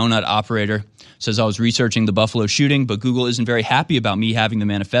earlier. Donut operator says, I was researching the Buffalo shooting, but Google isn't very happy about me having the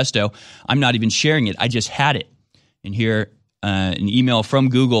manifesto. I'm not even sharing it. I just had it. And here, an email from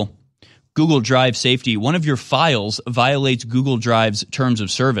Google. Google Drive safety. One of your files violates Google Drive's terms of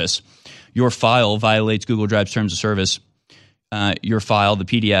service. Your file violates Google Drive's terms of service. Your file, the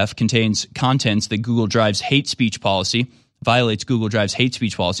PDF, contains contents that Google Drive's hate speech policy violates Google Drive's hate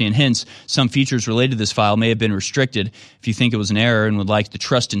speech policy, and hence some features related to this file may have been restricted. If you think it was an error and would like the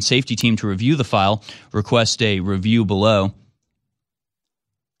trust and safety team to review the file, request a review below.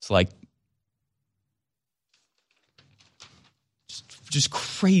 It's like just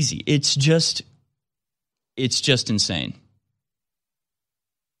crazy. It's just insane.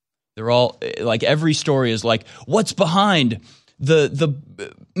 They're all like, every story is like, what's behind the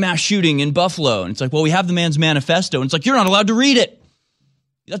mass shooting in Buffalo? And it's like, well, we have the man's manifesto. And it's like, you're not allowed to read it.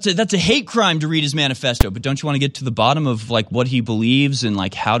 That's a hate crime to read his manifesto. But don't you want to get to the bottom of like what he believes and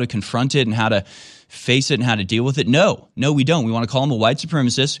like how to confront it and how to face it and how to deal with it? No, we don't. We want to call him a white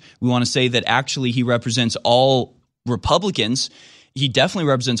supremacist. We want to say that actually he represents all Republicans. He definitely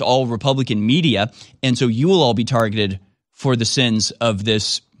represents all Republican media. And so you will all be targeted for the sins of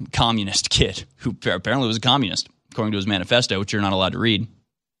this communist kid who apparently was a communist, according to his manifesto, which you're not allowed to read.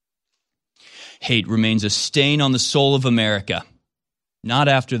 Hate remains a stain on the soul of America. Not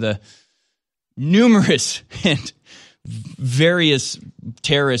after the numerous and various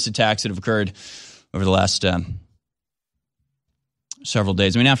terrorist attacks that have occurred over the last several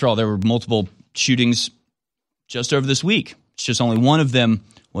days. I mean, after all, there were multiple shootings just over this week. It's just only one of them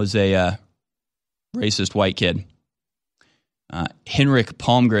was a racist white kid. Henrik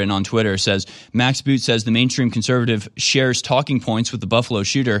Palmgren on Twitter says, Max Boot says the mainstream conservative shares talking points with the Buffalo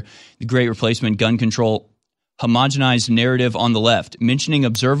shooter, the great replacement gun control homogenized narrative on the left. Mentioning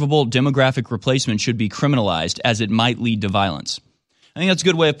observable demographic replacement should be criminalized as it might lead to violence. I think that's a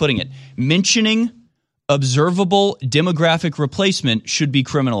good way of putting it. Mentioning observable demographic replacement should be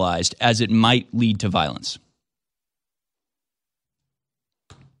criminalized as it might lead to violence.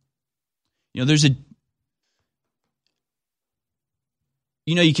 There's a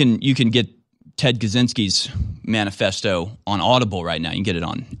you can get Ted Kaczynski's manifesto on Audible right now. You can get it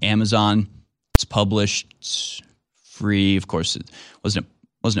on Amazon. It's published. It's free. Of course, wasn't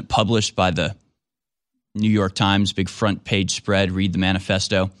it published by the New York Times, big front page spread? Read the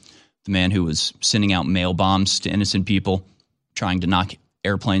manifesto. The man who was sending out mail bombs to innocent people, trying to knock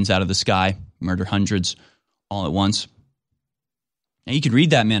airplanes out of the sky, murder hundreds all at once. Now, you could read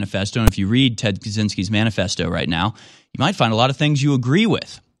that manifesto, and if you read Ted Kaczynski's manifesto right now, you might find a lot of things you agree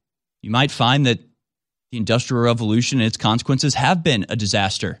with. You might find that the Industrial Revolution and its consequences have been a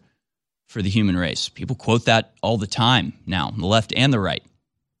disaster for the human race. People quote that all the time now, the left and the right.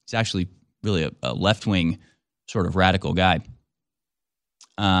 He's actually really a left-wing sort of radical guy.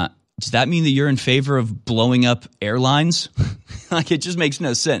 Does that mean that you're in favor of blowing up airlines? Like, it just makes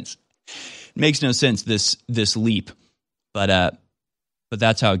no sense. It makes no sense, this leap. But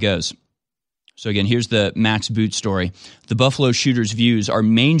that's how it goes. So again, here's the Max Boot story. The Buffalo shooter's views are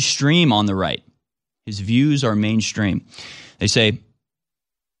mainstream on the right. His views are mainstream. They say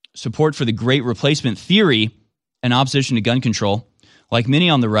support for the Great Replacement theory and opposition to gun control. Like many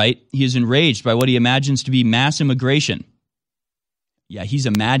on the right, he is enraged by what he imagines to be mass immigration. Yeah, he's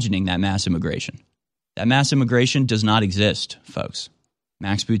imagining that mass immigration. That mass immigration does not exist, folks.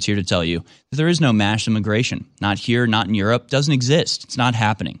 Max Boot's here to tell you that there is no mass immigration. Not here, not in Europe. Doesn't exist. It's not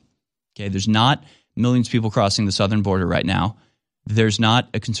happening. Okay, there's not millions of people crossing the southern border right now. There's not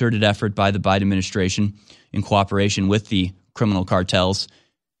a concerted effort by the Biden administration in cooperation with the criminal cartels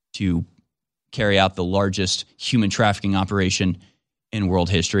to carry out the largest human trafficking operation in world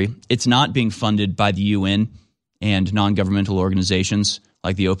history. It's not being funded by the UN and non-governmental organizations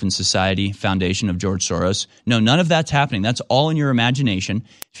like the Open Society Foundation of George Soros. No, none of that's happening. That's all in your imagination.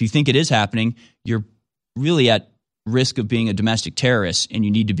 If you think it is happening, you're really at risk of being a domestic terrorist, and you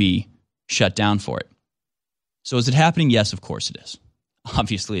need to be shut down for it. So is it happening? Yes, of course it is.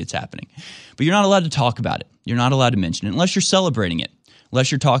 Obviously it's happening. But you're not allowed to talk about it. You're not allowed to mention it unless you're celebrating it,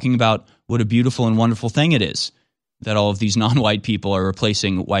 unless you're talking about what a beautiful and wonderful thing it is that all of these non-white people are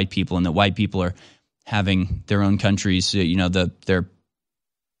replacing white people and that white people are having their own countries, their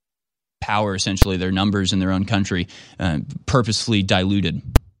power, essentially, their numbers in their own country, purposefully diluted.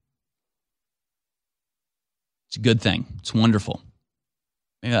 It's a good thing. It's wonderful.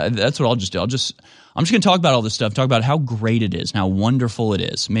 Yeah, that's what I'll just do. I'm just going to talk about all this stuff, talk about how great it is, and how wonderful it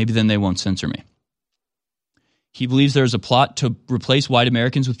is. Maybe then they won't censor me. He believes there is a plot to replace white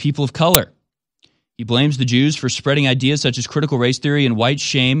Americans with people of color. He blames the Jews for spreading ideas such as critical race theory and white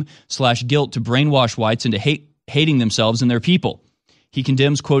shame/guilt to brainwash whites into hating themselves and their people. He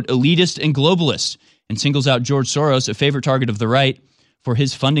condemns, quote, elitist and globalist, and singles out George Soros, a favorite target of the right, for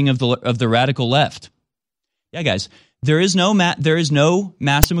his funding of the radical left. Yeah, guys, there is no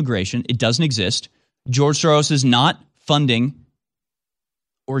mass immigration. It doesn't exist. George Soros is not funding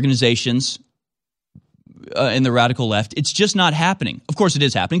organizations in the radical left. It's just not happening. Of course it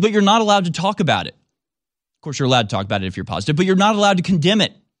is happening, but you're not allowed to talk about it. Of course, you're allowed to talk about it if you're positive, but you're not allowed to condemn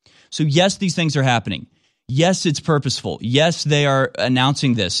it. So yes, these things are happening. Yes, it's purposeful. Yes, they are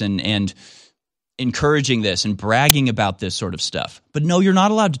announcing this and encouraging this and bragging about this sort of stuff. But no, you're not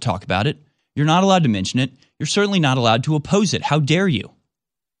allowed to talk about it. You're not allowed to mention it. You're certainly not allowed to oppose it. How dare you?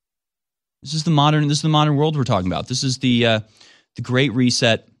 This is the modern world we're talking about. This is the Great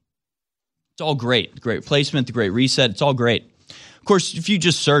Reset. It's all great. The Great Replacement, the Great Reset, it's all great. Of course, if you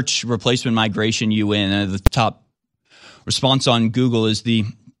just search replacement migration UN, the top response on Google is the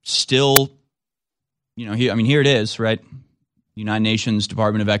still, here it is, right? United Nations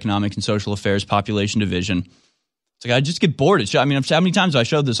Department of Economic and Social Affairs Population Division. It's like, I just get bored. How many times have I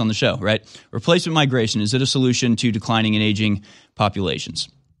showed this on the show, right? Replacement migration, is it a solution to declining and aging populations?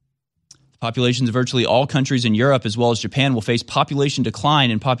 Populations of virtually all countries in Europe, as well as Japan, will face population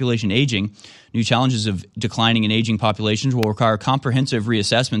decline and population aging. New challenges of declining and aging populations will require comprehensive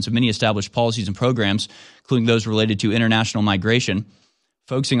reassessments of many established policies and programs, including those related to international migration.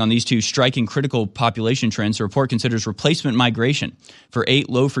 Focusing on these two striking critical population trends, the report considers replacement migration for 8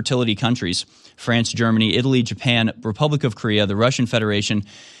 low-fertility countries: France, Germany, Italy, Japan, Republic of Korea, the Russian Federation,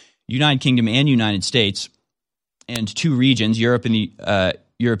 United Kingdom, and United States, and 2 regions, Europe and the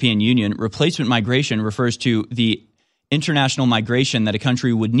European Union. Replacement migration refers to the international migration that a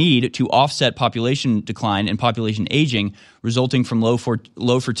country would need to offset population decline and population aging resulting from low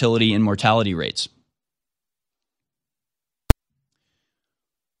fertility and mortality rates.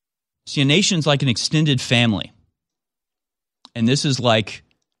 See, a nation's like an extended family. And this is like,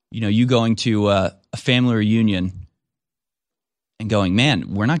 you going to a family reunion and going,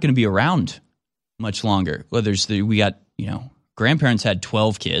 man, we're not going to be around much longer. Well, we got, grandparents had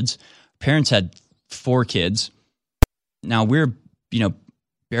 12 kids. Parents had 4 kids. Now we're,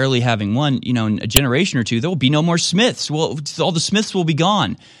 barely having one. In a generation or two, there will be no more Smiths. Well, all the Smiths will be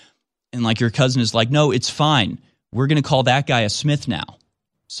gone. And like your cousin is like, no, it's fine. We're going to call that guy a Smith now.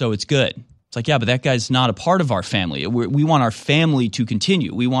 So it's good. It's like, yeah, but that guy's not a part of our family. We want our family to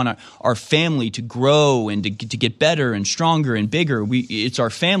continue. We want our family to grow and to get better and stronger and bigger. It's our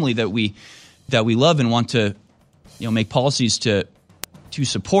family that we love and want to, make policies to to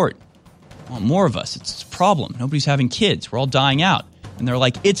support. I want more of us. It's a problem. Nobody's having kids. We're all dying out. And they're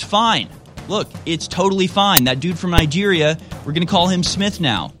like, it's fine. Look, it's totally fine. That dude from Nigeria, we're going to call him Smith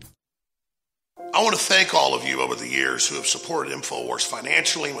now. I want to thank all of you over the years who have supported InfoWars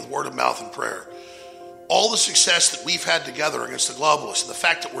financially and with word of mouth and prayer. All the success that we've had together against the globalists and the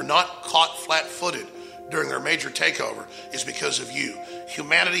fact that we're not caught flat-footed during their major takeover is because of you.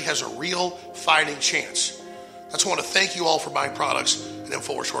 Humanity has a real fighting chance. That's why I want to thank you all for buying products at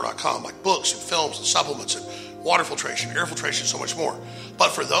InfoWarsStore.com, like books and films and supplements and water filtration, air filtration, and so much more.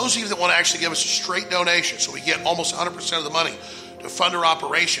 But for those of you that want to actually give us a straight donation so we get almost 100% of the money to fund our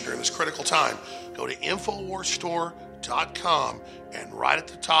operation during this critical time, go to InfoWarsStore.com, and right at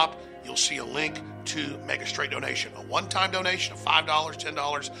the top, you'll see a link to make a straight donation. A one-time donation of $5,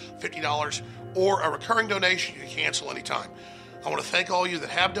 $10, $50, or a recurring donation you can cancel anytime. I want to thank all of you that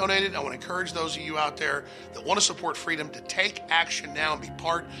have donated. I want to encourage those of you out there that want to support freedom to take action now and be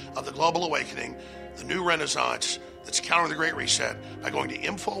part of the global awakening, the new renaissance that's countering the Great Reset, by going to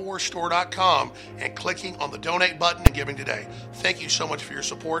InfoWarsStore.com and clicking on the donate button and giving today. Thank you so much for your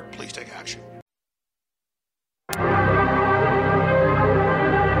support. Please take action.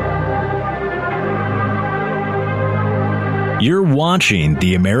 You're watching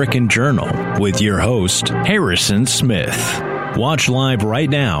The American Journal with your host, Harrison Smith. Watch live right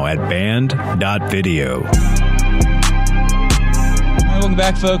now at band.video. Welcome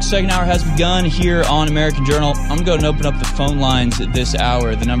back, folks. Second hour has begun here on American Journal. I'm going to go and open up the phone lines at this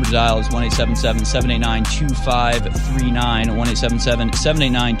hour. The number to dial is 1-877-789-2539,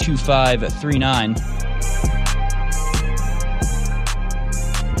 1-877-789-2539.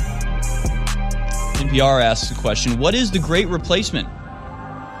 NPR asks a question: what is the Great Replacement,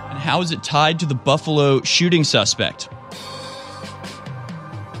 and how is it tied to the Buffalo shooting suspect?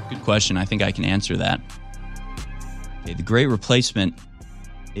 Good question. I think I can answer that. Okay, the Great Replacement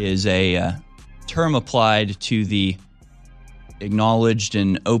is a term applied to the acknowledged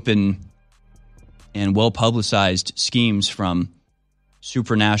and open and well-publicized schemes from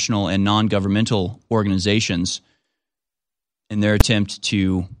supranational and non-governmental organizations in their attempt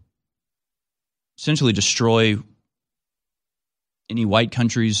to essentially destroy any white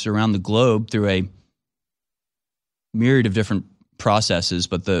countries around the globe through a myriad of different processes,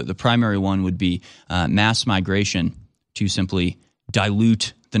 but the primary one would be mass migration to simply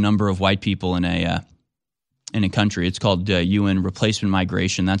dilute the number of white people in a country. It's called UN replacement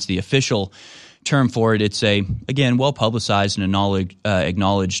migration. That's the official term for it. It's a, again, well-publicized and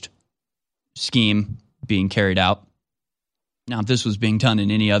acknowledged scheme being carried out. Now, if this was being done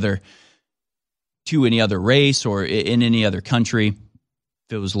in any other race or in any other country, if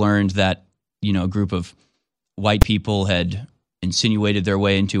it was learned that, a group of white people had insinuated their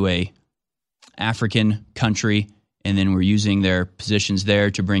way into a African country and then were using their positions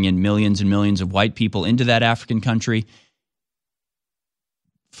there to bring in millions and millions of white people into that African country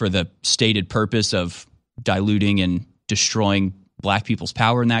for the stated purpose of diluting and destroying black people's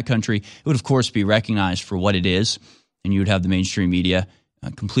power in that country, it would, of course, be recognized for what it is, and you would have the mainstream media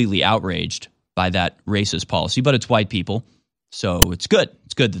completely outraged by that racist policy. But it's white people, so it's good.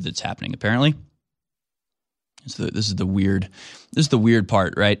 It's good that it's happening, apparently. This is the weird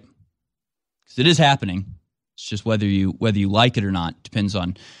part, right? Because it is happening. It's just whether you like it or not depends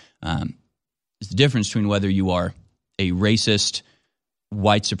on is the difference between whether you are a racist,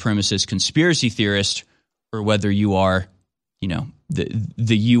 white supremacist conspiracy theorist or whether you are, the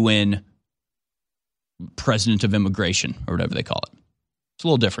UN president of immigration or whatever they call it. It's a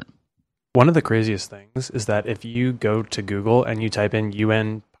little different. One of the craziest things is that if you go to Google and you type in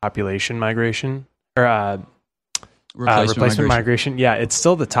UN population migration or replacement migration, yeah, it's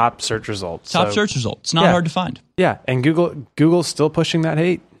still the top search result. Search result. It's not hard to find. Yeah, and Google's still pushing that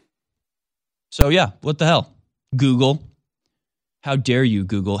hate. So yeah, what the hell? Google. How dare you,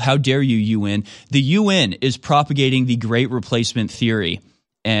 Google? How dare you, UN? The UN is propagating the Great Replacement theory,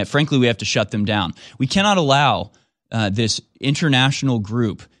 and frankly, we have to shut them down. We cannot allow this international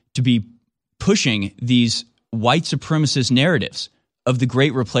group to be pushing these white supremacist narratives of the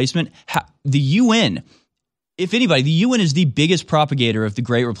Great Replacement. The UN, if anybody, the UN is the biggest propagator of the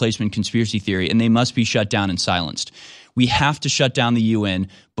Great Replacement conspiracy theory, and they must be shut down and silenced. We have to shut down the UN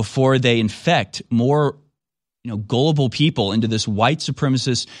before they infect more gullible people into this white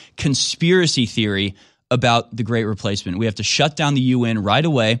supremacist conspiracy theory about the Great Replacement. We have to shut down the UN right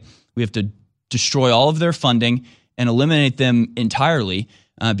away. We have to destroy all of their funding and eliminate them entirely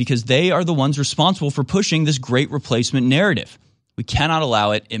because they are the ones responsible for pushing this Great Replacement narrative. We cannot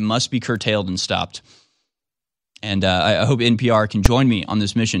allow it. It must be curtailed and stopped. And I hope NPR can join me on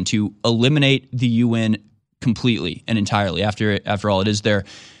this mission to eliminate the UN completely and entirely. After all, it is their,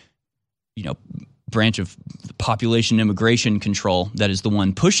 branch of population immigration control that is the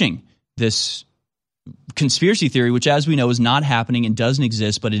one pushing this conspiracy theory, which, as we know, is not happening and doesn't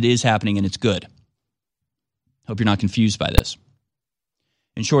exist, but it is happening and it's good. Hope you're not confused by this.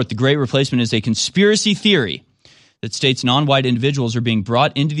 In short, the Great Replacement is a conspiracy theory that states non-white individuals are being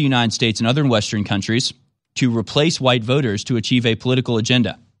brought into the United States and other Western countries to replace white voters to achieve a political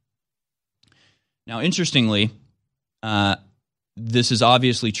agenda. Now, interestingly, this is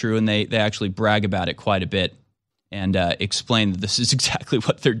obviously true, and they actually brag about it quite a bit and explain that this is exactly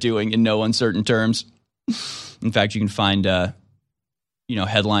what they're doing in no uncertain terms. In fact, you can find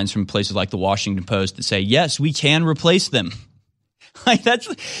headlines from places like the Washington Post that say, yes, we can replace them. Like that's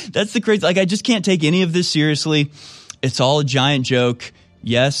the crazy. Like, I just can't take any of this seriously. It's all a giant joke.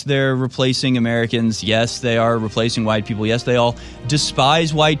 Yes, they're replacing Americans. Yes, they are replacing white people. Yes, they all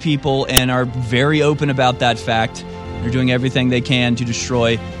despise white people and are very open about that fact. They're doing everything they can to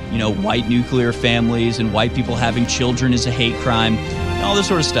destroy, white nuclear families, and white people having children is a hate crime, and all this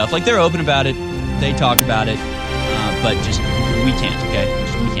sort of stuff. Like, they're open about it. They talk about it, but just we can't. Okay,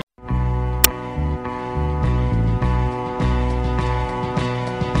 just, we can't.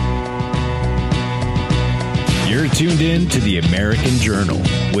 You're tuned in to the American Journal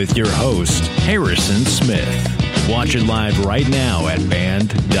with your host, Harrison Smith. Watch it live right now at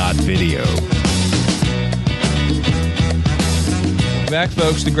band.video. Back,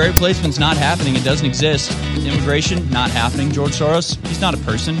 folks. The Great Replacement's not happening. It doesn't exist. Immigration, not happening. George Soros, he's not a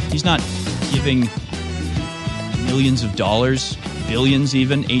person. He's not giving millions of dollars, billions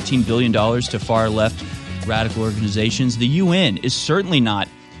even, $18 billion to far-left radical organizations. The UN is certainly not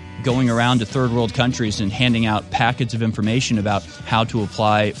going around to third world countries and handing out packets of information about how to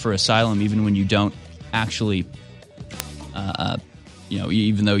apply for asylum, even when you don't actually,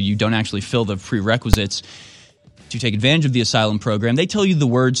 even though you don't actually fill the prerequisites to take advantage of the asylum program. They tell you the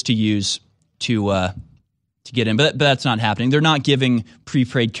words to use to get in, but that's not happening. They're not giving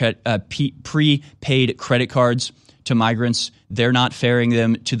prepaid credit cards to migrants. They're not ferrying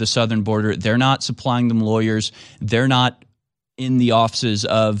them to the southern border. They're not supplying them lawyers. They're not in the offices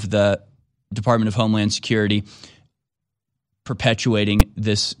of the Department of Homeland Security perpetuating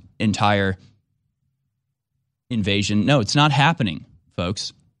this entire invasion. No, it's not happening,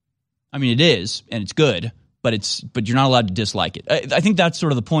 folks. I mean, it is, and it's good. But you're not allowed to dislike it. I think that's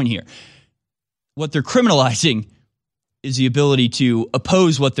sort of the point here. What they're criminalizing is the ability to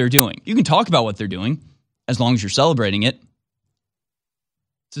oppose what they're doing. You can talk about what they're doing as long as you're celebrating it.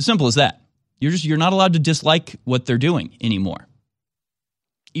 It's as simple as that. You're not allowed to dislike what they're doing anymore,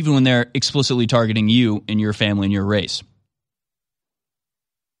 even when they're explicitly targeting you and your family and your race.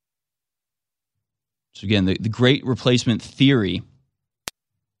 So again, the Great Replacement theory,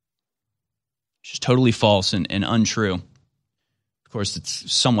 which is totally false and untrue. Of course,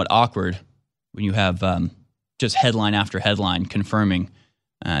 it's somewhat awkward when you have just headline after headline confirming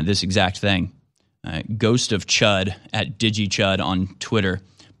this exact thing. Ghost of Chud at DigiChud on Twitter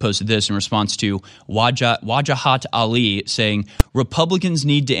posted this in response to Wajahat Ali saying, Republicans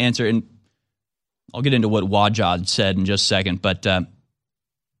need to answer, and I'll get into what Wajad said in just a second, but the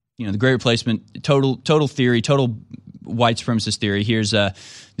Great Replacement, total theory, total white supremacist theory. Here's the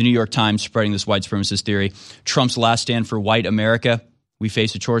New York Times spreading this white supremacist theory. Trump's last stand for white America. We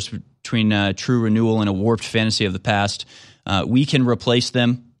face a choice between true renewal and a warped fantasy of the past. We can replace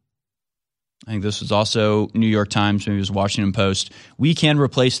them. I think this was also New York Times, maybe it was Washington Post. We can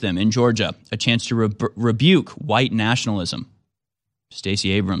replace them in Georgia. A chance to rebuke white nationalism.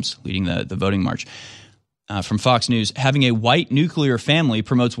 Stacey Abrams leading the voting march. From Fox News, having a white nuclear family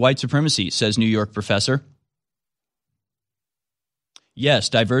promotes white supremacy, says New York professor. Yes,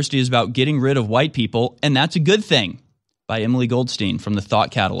 diversity is about getting rid of white people, and that's a good thing, by Emily Goldstein from the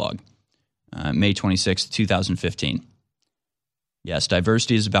Thought Catalog, May 26, 2015. Yes,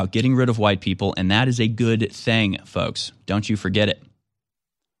 diversity is about getting rid of white people, and that is a good thing, folks. Don't you forget it.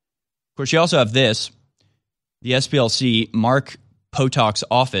 Of course, you also have this, the SPLC, Mark Potock's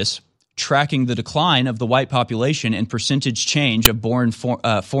office, tracking the decline of the white population and percentage change of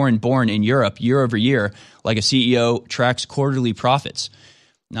foreign-born in Europe year over year, like a CEO tracks quarterly profits.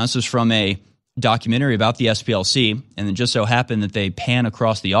 Now, this is from a documentary about the SPLC, and it just so happened that they pan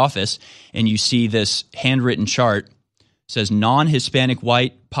across the office, and you see this handwritten chart. It says non-Hispanic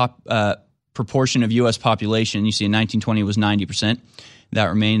white proportion of U.S. population. You see in 1920 it was 90%. That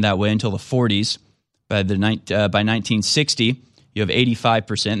remained that way until the 40s. By 1960, you have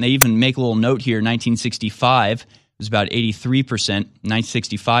 85%. And they even make a little note here, 1965 was about 83%.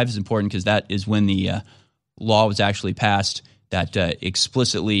 1965 is important because that is when the law was actually passed that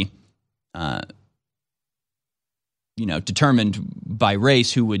explicitly determined by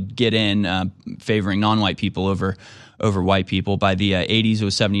race who would get in, favoring non-white people over white people. By the 80s, it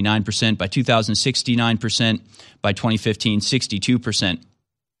was 79%. By 2000, 69%. By 2015, 62%.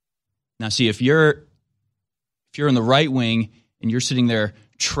 Now, see, if you're in the right wing and you're sitting there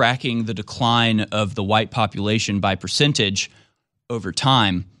tracking the decline of the white population by percentage over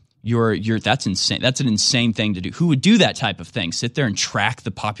time, that's insane. That's an insane thing to do. Who would do that type of thing? Sit there and track the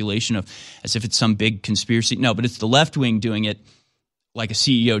population as if it's some big conspiracy? No, but it's the left wing doing it like a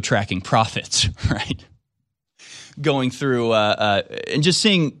CEO tracking profits, right? Going through and just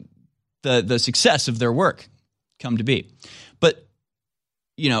seeing the success of their work come to be. But,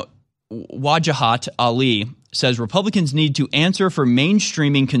 Wajahat Ali says Republicans need to answer for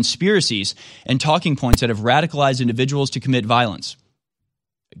mainstreaming conspiracies and talking points that have radicalized individuals to commit violence.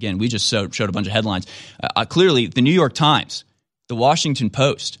 Again, we just showed a bunch of headlines. Clearly, the New York Times, the Washington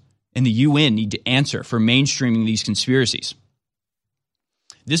Post, and the UN need to answer for mainstreaming these conspiracies.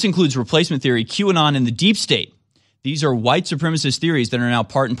 This includes replacement theory, QAnon, and the deep state. These are white supremacist theories that are now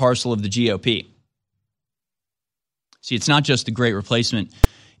part and parcel of the GOP. See, it's not just the Great Replacement.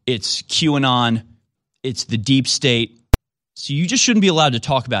 It's QAnon. It's the deep state. So you just shouldn't be allowed to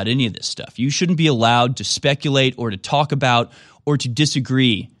talk about any of this stuff. You shouldn't be allowed to speculate or to talk about or to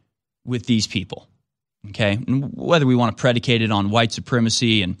disagree with these people. Okay? And whether we want to predicate it on white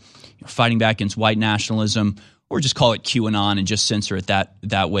supremacy and fighting back against white nationalism, or just call it QAnon and just censor it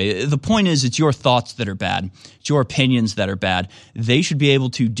that way. The point is, it's your thoughts that are bad. It's your opinions that are bad. They should be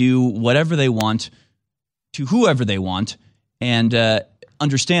able to do whatever they want to whoever they want, and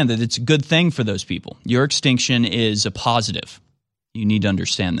understand that it's a good thing for those people. Your extinction is a positive. You need to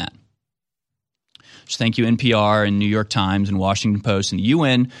understand that. Just thank you, NPR and New York Times and Washington Post and the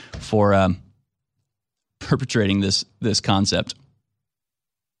UN for perpetrating this concept.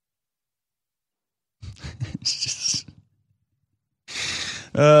 It's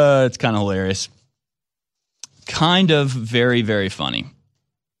kind of hilarious. Kind of very, very funny.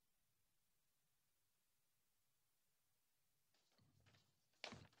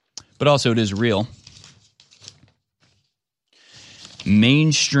 But also it is real.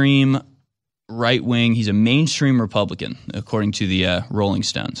 Mainstream right wing. He's a mainstream Republican, according to the Rolling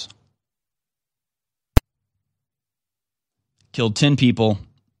Stones. Killed 10 people,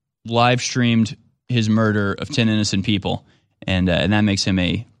 live streamed his murder of 10 innocent people, and that makes him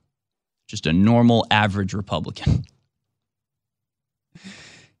just a normal, average Republican.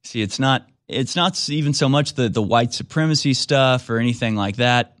 See, it's not even so much the white supremacy stuff or anything like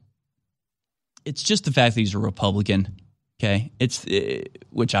that. It's just the fact that he's a Republican. Okay,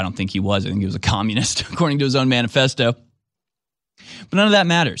 which I don't think he was. I think he was a communist, according to his own manifesto. But none of that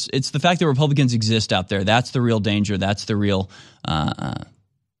matters. It's the fact that Republicans exist out there. That's the real danger. That's the real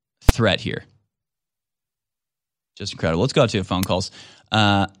threat here. Just incredible. Let's go to phone calls.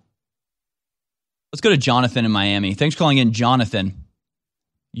 Let's go to Jonathan in Miami. Thanks for calling in, Jonathan.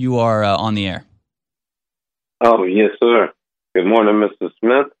 You are on the air. Oh, yes, sir. Good morning, Mr.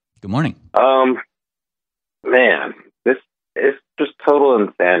 Smith. Good morning. Man, it's just total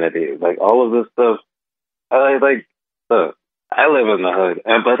insanity. Like, all of this stuff. Look, I live in the hood,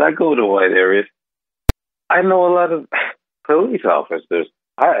 but I go to white areas. I know a lot of police officers.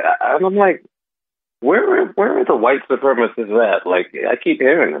 I'm like, where are the white supremacists at? Like, I keep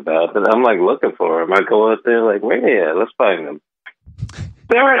hearing about it. I'm like looking for them. I go out there, like, where they at? Let's find them.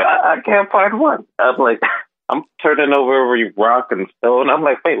 I can't find one. I'm like, I'm turning over every rock and stone. I'm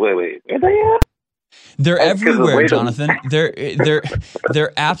like, wait, where they at? They're everywhere, Jonathan.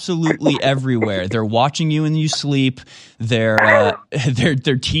 They're absolutely everywhere. They're watching you when you sleep. They're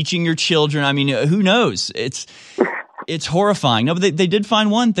teaching your children. I mean, who knows? It's horrifying. No, but they did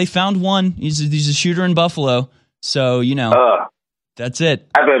find one. They found one. He's a shooter in Buffalo. So that's it.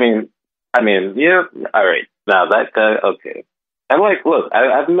 I mean, yeah. All right. Now that guy, okay. And like, look,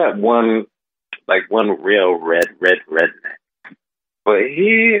 I've met one real redneck, but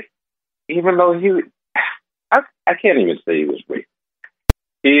even though I can't even say he was racist.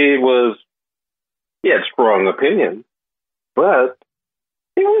 He had strong opinions, but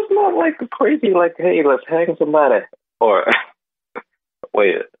he was not like crazy, like, hey, let's hang somebody. Or,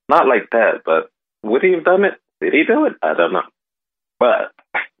 wait, not like that, but would he have done it? Did he do it? I don't know. But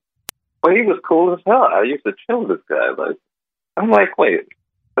he was cool as hell. I used to chill with this guy. Like, I'm like, wait,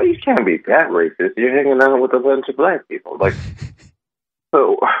 but you can't be that racist. You're hanging out with a bunch of black people. Like,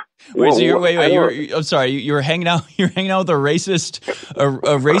 so... I'm sorry. You were hanging out. You're hanging out with a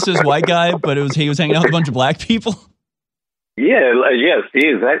racist white guy, but he was hanging out with a bunch of black people. Yeah,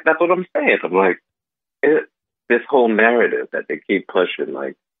 see, that's what I'm saying. I'm like, this whole narrative that they keep pushing,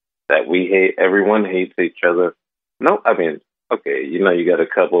 like that everyone hates each other. no, I mean, okay, you know, you got a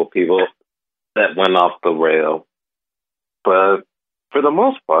couple of people that went off the rail, but for the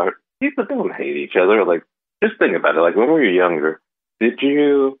most part, people don't hate each other. Like, just think about it. Like, when we were younger, did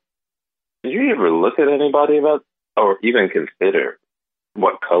you ever look at anybody about, or even consider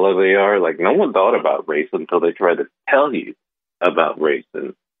what color they are? Like, no one thought about race until they tried to tell you about race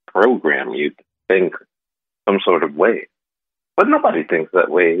and program you to think some sort of way. But nobody thinks that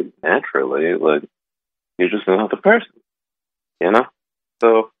way naturally. Like, you're just another person, you know?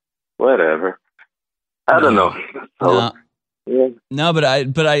 So, whatever. I don't know. So, yeah. No, but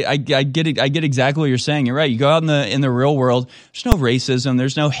I get it. I get exactly what you're saying. You're right. You go out in the real world. There's no racism.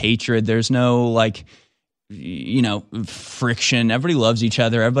 There's no hatred. There's no, like, you know, friction. Everybody loves each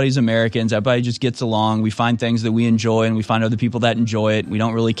other. Everybody's Americans. Everybody just gets along. We find things that we enjoy, and we find other people that enjoy it. We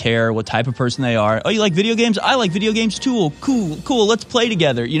don't really care what type of person they are. Oh, you like video games? I like video games too. Cool. Let's play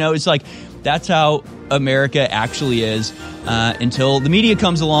together. You know, it's like, that's how America actually is, until the media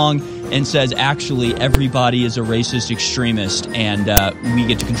comes along and says, actually, everybody is a racist extremist, and we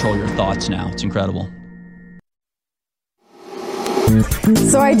get to control your thoughts now. It's incredible.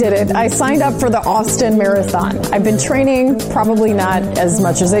 So I did it. I signed up for the Austin Marathon. I've been training, probably not as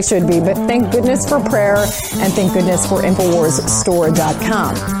much as I should be, but thank goodness for prayer and thank goodness for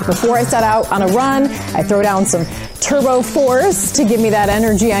InfoWarsStore.com. Before I set out on a run, I throw down some Turbo Force to give me that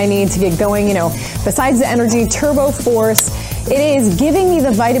energy I need to get going. You know, besides the energy, Turbo Force, it is giving me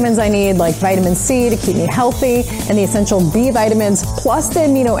the vitamins I need, like vitamin C to keep me healthy, and the essential B vitamins, plus the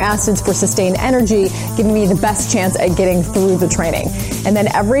amino acids for sustained energy, giving me the best chance at getting through the training. And then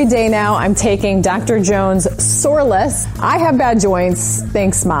every day now, I'm taking Dr. Jones Soreless. I have bad joints,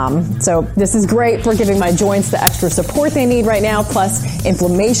 thanks, Mom. So this is great for giving my joints the extra support they need right now, plus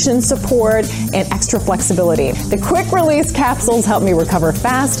inflammation support and extra flexibility. The quick release capsules help me recover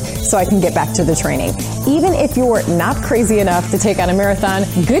fast so I can get back to the training. Even if you're not crazy enough to take on a marathon,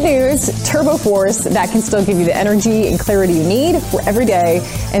 good news, Turbo Force, that can still give you the energy and clarity you need for every day,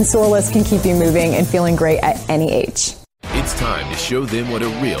 and Soreless can keep you moving and feeling great at any age. It's time to show them what a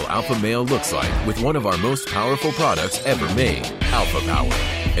real alpha male looks like with one of our most powerful products ever made, Alpha Power.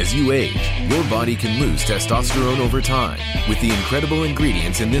 As you age, your body can lose testosterone over time. With the incredible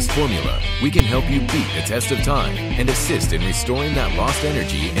ingredients in this formula, we can help you beat the test of time and assist in restoring that lost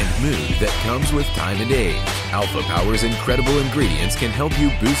energy and mood that comes with time and age. Alpha Power's incredible ingredients can help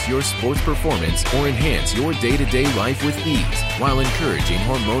you boost your sports performance or enhance your day-to-day life with ease while encouraging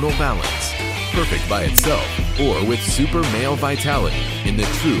hormonal balance. Perfect by itself or with super male vitality in the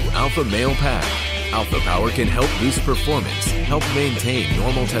true Alpha Male Pack. Alpha Power can help boost performance, help maintain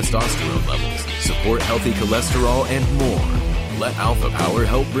normal testosterone levels, support healthy cholesterol, and more. Let Alpha Power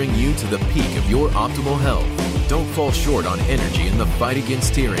help bring you to the peak of your optimal health. Don't fall short on energy in the fight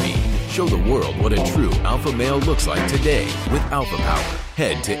against tyranny. Show the world what a true alpha male looks like today with Alpha Power.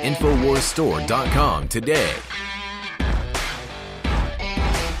 Head to InfoWarsStore.com today.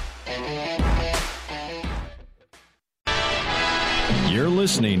 You're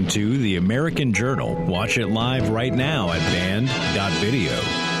listening to The American Journal. Watch it live right now at band.video.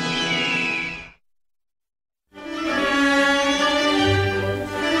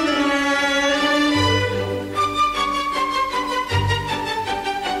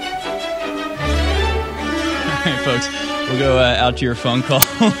 All right, folks, we'll go out to your phone call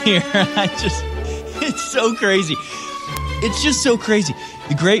here. It's so crazy. It's just so crazy.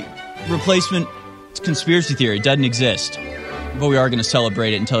 The Great Replacement conspiracy theory doesn't exist. But we are going to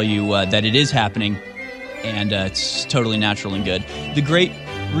celebrate it and tell you that it is happening, and it's totally natural and good. The Great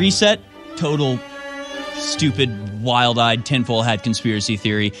Reset, total stupid, wild-eyed, tinfoil hat conspiracy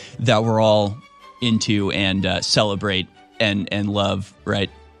theory that we're all into and celebrate and love, right?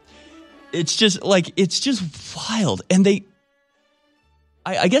 It's just wild. And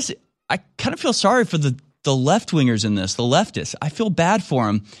I guess I kind of feel sorry for the left-wingers in this, the leftists. I feel bad for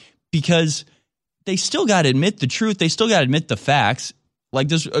them because they still got to admit the truth. They still got to admit the facts. Like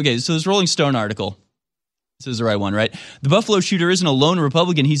this. Okay, so this Rolling Stone article. This is the right one, right? The Buffalo shooter isn't a lone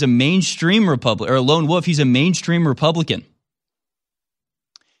Republican. He's a mainstream Republican, or a lone wolf. He's a mainstream Republican.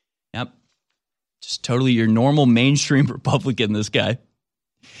 Yep. Just totally your normal mainstream Republican, this guy.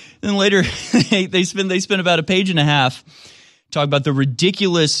 Then later, they spend about a page and a half talking about the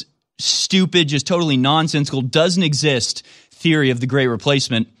ridiculous, stupid, just totally nonsensical, doesn't exist theory of the Great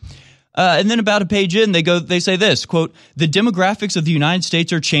Replacement. And then about a page in, they say this, quote, the demographics of the United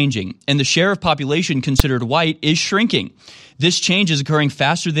States are changing, and the share of population considered white is shrinking. This change is occurring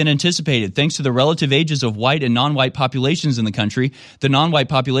faster than anticipated. Thanks to the relative ages of white and non-white populations in the country, the non-white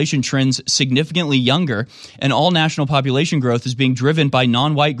population trends significantly younger, and all national population growth is being driven by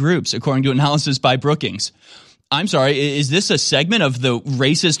non-white groups, according to analysis by Brookings. I'm sorry, is this a segment of the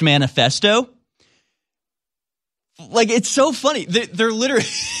Racist Manifesto? Like, it's so funny. They're literally,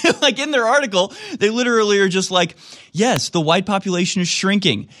 like, in their article, they literally are just like, yes, the white population is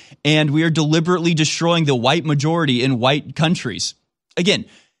shrinking, and we are deliberately destroying the white majority in white countries. Again,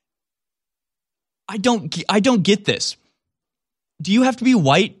 I don't get this. Do you have to be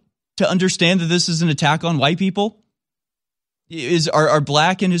white to understand that this is an attack on white people? Are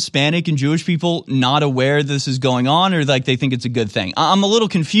Black and Hispanic and Jewish people not aware this is going on, or like they think it's a good thing? I'm a little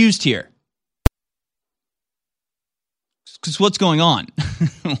confused here. Because what's going on?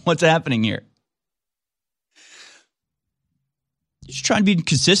 What's happening here? Just trying to be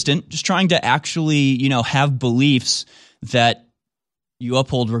consistent, just trying to actually, have beliefs that you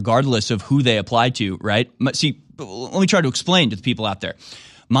uphold regardless of who they apply to, right? See, let me try to explain to the people out there.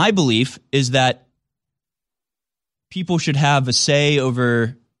 My belief is that people should have a say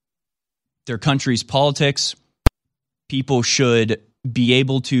over their country's politics. People should be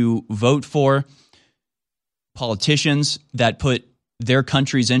able to vote for politicians that put their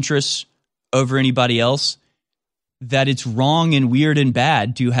country's interests over anybody else. That it's wrong and weird and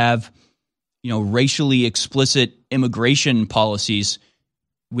bad to have, racially explicit immigration policies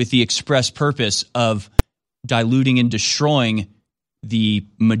with the express purpose of diluting and destroying the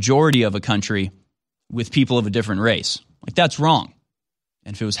majority of a country with people of a different race. Like, that's wrong.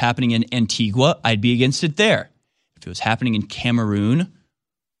 And if it was happening in Antigua, I'd be against it there. If it was happening in Cameroon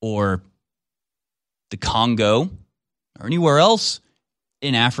or the Congo or anywhere else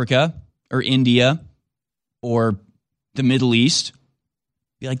in Africa or India or the Middle East,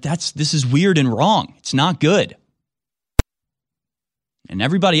 be like, this is weird and wrong. It's not good. And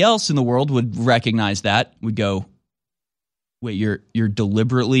everybody else in the world would recognize that, would go, wait, you're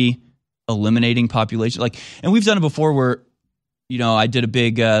deliberately eliminating population? Like, and we've done it before where, I did a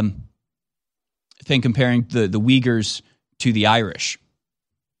big thing comparing the Uyghurs to the Irish.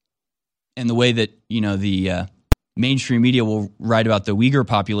 And the way that, the mainstream media will write about the Uyghur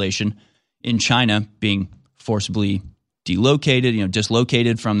population in China being forcibly delocated,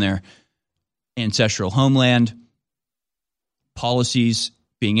 dislocated from their ancestral homeland, policies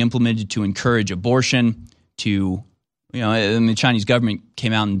being implemented to encourage abortion, to, and the Chinese government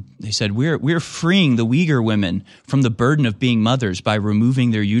came out and they said, we're freeing the Uyghur women from the burden of being mothers by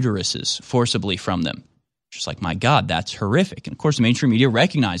removing their uteruses forcibly from them. Just like, my God, that's horrific. And of course, the mainstream media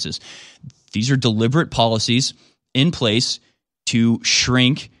recognizes these are deliberate policies in place to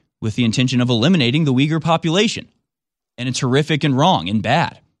shrink with the intention of eliminating the Uyghur population. And it's horrific and wrong and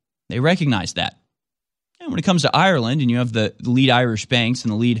bad. They recognize that. And when it comes to Ireland, and you have the lead Irish banks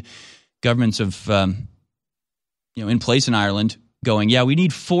and the lead governments of, in place in Ireland going, yeah, we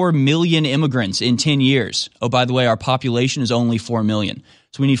need 4 million immigrants in 10 years. Oh, by the way, our population is only 4 million.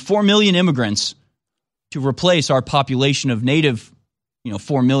 So we need 4 million immigrants to replace our population of native,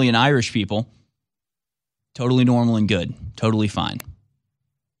 4 million Irish people. Totally normal and good. Totally fine.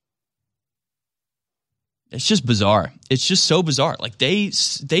 It's just bizarre. It's just so bizarre. Like, they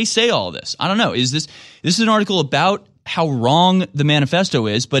say all this. I don't know. This is an article about how wrong the manifesto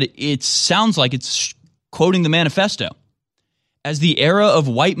is, but it sounds like it's quoting the manifesto. As the era of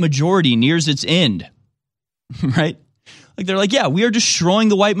white majority nears its end, right? Like, they're like, yeah, we are destroying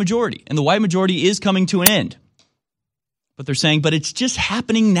the white majority, and the white majority is coming to an end. But they're saying, but it's just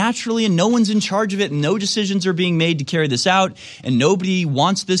happening naturally, and no one's in charge of it, and no decisions are being made to carry this out, and nobody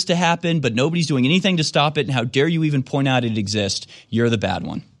wants this to happen, but nobody's doing anything to stop it, and how dare you even point out it exists? You're the bad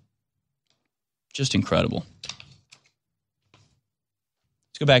one. Just incredible.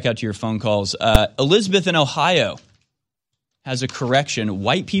 Let's go back out to your phone calls. Elizabeth in Ohio has a correction.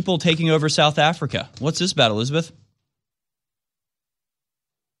 White people taking over South Africa. What's this about, Elizabeth?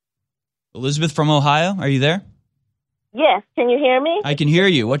 Elizabeth from Ohio, are you there? Yes. Can you hear me? I can hear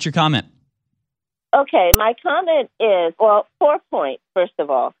you. What's your comment? Okay. My comment is, 4 points, first of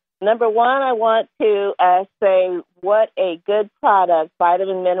all. Number one, I want to say what a good product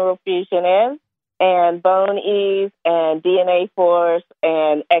Vitamin Mineral Fusion is, and Bone Ease, and DNA Force,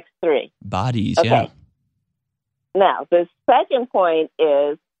 and X3. Bodies, okay. Yeah. Now, the second point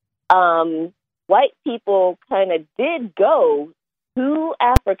is white people kind of did go to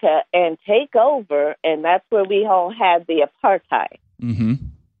Africa and take over, and that's where we all had the apartheid. Mm-hmm.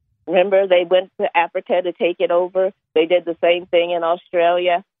 Remember, they went to Africa to take it over. They did the same thing in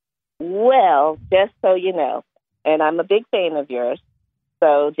Australia. Well, just so you know, and I'm a big fan of yours,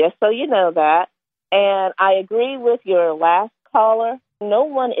 so just so you know that, and I agree with your last caller, no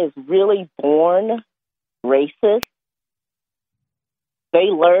one is really born racist. They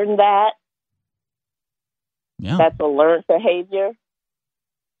learn that. Yeah. That's a learned behavior.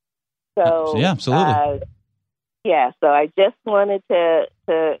 So yeah, absolutely. Yeah, so I just wanted to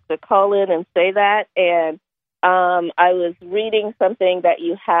call in and say that. And I was reading something that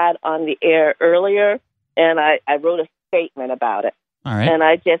you had on the air earlier, and I wrote a statement about it. All right. And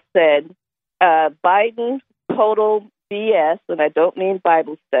I just said, Biden, total BS, and I don't mean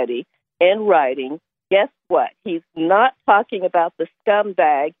Bible study, in writing. Guess what? He's not talking about the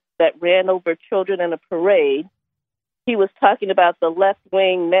scumbag that ran over children in a parade. He was talking about the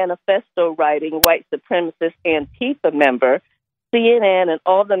left-wing manifesto writing, white supremacist Antifa member. CNN and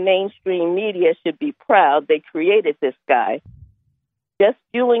all the mainstream media should be proud they created this guy. Just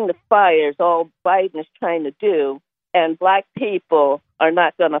fueling the fires, all Biden is trying to do, and black people are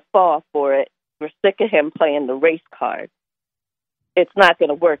not going to fall for it. We're sick of him playing the race card. It's not going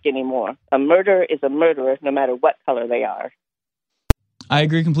to work anymore. A murderer is a murderer, no matter what color they are. I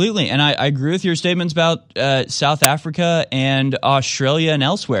agree completely. And I agree with your statements about South Africa and Australia and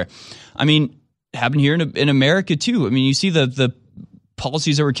elsewhere. I mean, happened here in America, too. I mean, you see the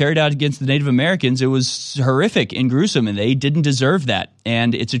policies that were carried out against the Native Americans. It was horrific and gruesome, and they didn't deserve that.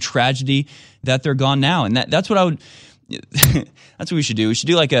 And it's a tragedy that they're gone now. And that's what I would – that's what we should do. We should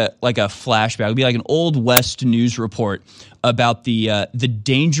do like a flashback. It would be like an Old West news report about the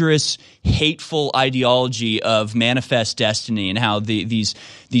dangerous, hateful ideology of Manifest Destiny and how these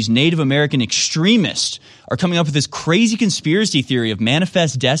Native American extremists are coming up with this crazy conspiracy theory of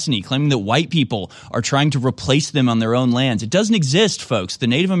Manifest Destiny, claiming that white people are trying to replace them on their own lands. It doesn't exist, folks. The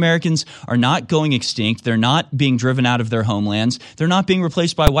Native Americans are not going extinct. They're not being driven out of their homelands. They're not being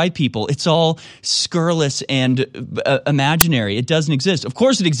replaced by white people. It's all scurrilous and imaginary. It doesn't exist. Of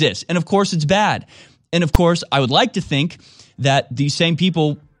course it exists, and of course it's bad. And of course, I would like to think that these same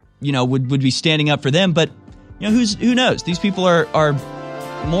people, would be standing up for them. But who knows? These people are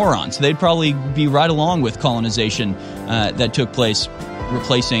morons. They'd probably be right along with colonization that took place,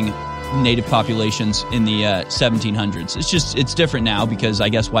 replacing native populations in the 1700s. It's different now because I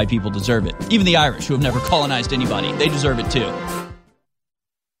guess white people deserve it. Even the Irish, who have never colonized anybody, they deserve it too.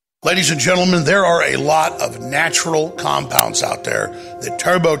 Ladies and gentlemen, there are a lot of natural compounds out there that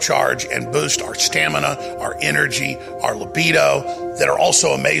turbocharge and boost our stamina, our energy, our libido, that are also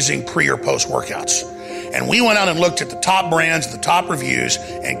amazing pre or post workouts. And we went out and looked at the top brands, the top reviews,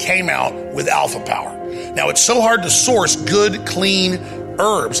 and came out with Alpha Power. Now, it's so hard to source good, clean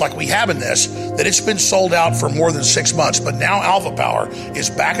herbs like we have in this that it's been sold out for more than 6 months. But now Alpha Power is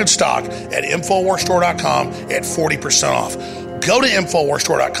back in stock at InfoWarsStore.com at 40% off. Go to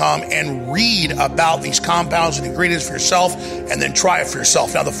InfoWarsStore.com and read about these compounds and ingredients for yourself, and then try it for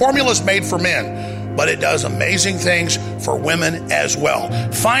yourself. Now, the formula is made for men, but it does amazing things for women as well.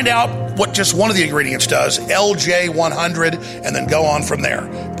 Find out what just one of the ingredients does, LJ100, and then go on from there.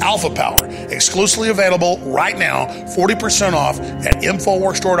 Alpha Power, exclusively available right now, 40% off at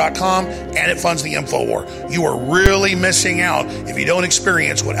InfoWarsStore.com, and it funds the InfoWar. You are really missing out if you don't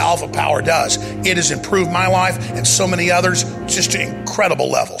experience what Alpha Power does. It has improved my life and so many others just to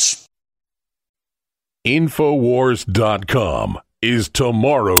incredible levels. InfoWars.com is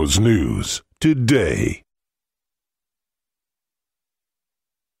tomorrow's news today.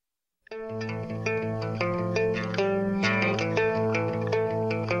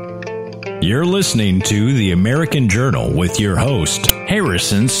 You're listening to The American Journal with your host,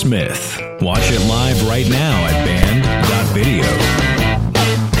 Harrison Smith. Watch it live right now at band.video.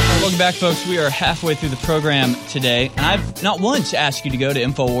 Welcome back, folks. We are halfway through the program today, and I've not once asked you to go to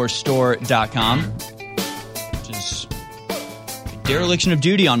InfoWarsStore.com, which is a dereliction of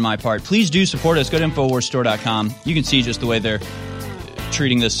duty on my part. Please do support us. Go to InfoWarsStore.com. You can see just the way they're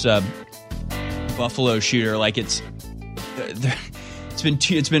treating this Buffalo shooter like it's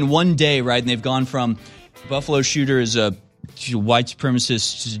been 1 day, right? And they've gone from Buffalo shooter is a white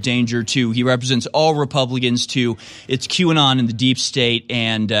supremacist danger to he represents all Republicans to it's QAnon and the deep state,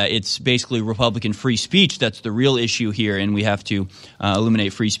 and it's basically Republican free speech that's the real issue here, and we have to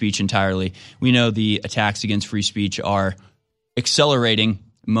eliminate free speech entirely. We know the attacks against free speech are accelerating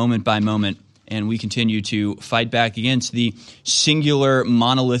moment by moment, and we continue to fight back against the singular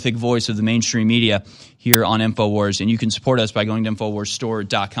monolithic voice of the mainstream media here on InfoWars. And you can support us by going to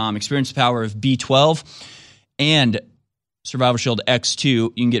InfoWarsStore.com. Experience the power of B12 and Survival Shield X2.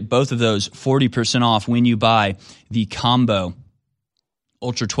 You can get both of those 40% off when you buy the combo.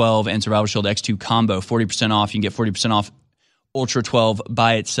 Ultra 12 and Survival Shield X2 combo, 40% off. You can get 40% off Ultra 12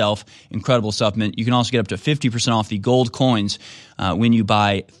 by itself. Incredible supplement. You can also get up to 50% off the gold coins when you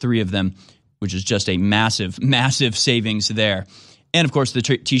buy 3 of them, which is just a massive, massive savings there. And, of course, the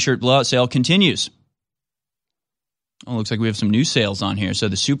T-shirt blowout sale continues. Oh, looks like we have some new sales on here. So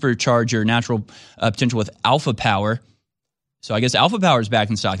the Supercharger Natural Potential with Alpha Power, So I guess Alpha Power is back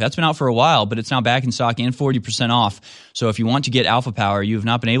in stock. That's been out for a while, but it's now back in stock and 40% off. So if you want to get Alpha Power, you have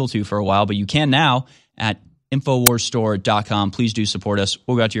not been able to for a while, but you can now at InfoWarsStore.com. Please do support us.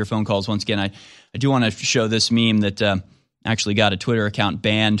 We'll go out to your phone calls once again. I do want to show this meme that actually got a Twitter account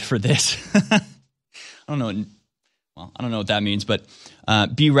banned for this. I don't know what that means, but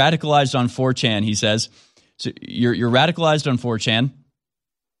be radicalized on 4chan, he says. So you're radicalized on 4chan.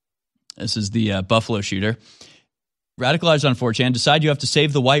 This is the Buffalo shooter. Radicalized on 4chan. Decide you have to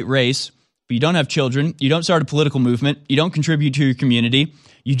save the white race, but you don't have children. You don't start a political movement. You don't contribute to your community.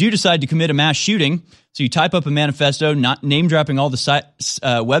 You do decide to commit a mass shooting, so you type up a manifesto, not name-dropping all the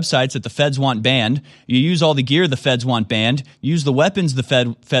websites that the feds want banned. You use all the gear the feds want banned. You use the weapons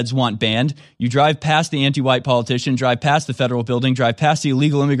the feds want banned. You drive past the anti-white politician, drive past the federal building, drive past the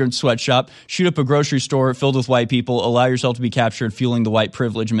illegal immigrant sweatshop, shoot up a grocery store filled with white people, allow yourself to be captured, fueling the white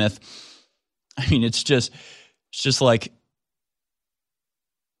privilege myth. I mean, it's just like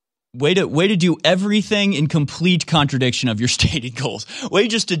way to do everything in complete contradiction of your stated goals. Way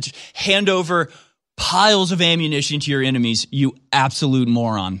just to hand over piles of ammunition to your enemies, you absolute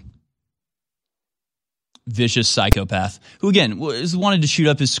moron. Vicious psychopath who, again, wanted to shoot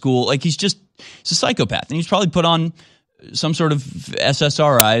up his school. Like, he's a psychopath. And he's probably put on some sort of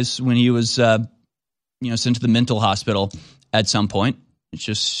SSRIs when he was, sent to the mental hospital at some point. It's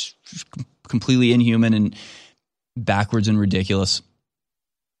just completely inhuman and backwards and ridiculous.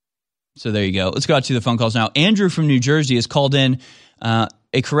 So there you go. Let's go out to the phone calls now. Andrew from New Jersey has called in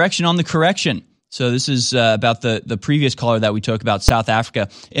a correction on the correction. So this is about the previous caller that we took about South Africa.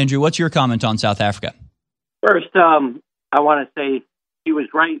 Andrew, what's your comment on South Africa? First, I want to say she was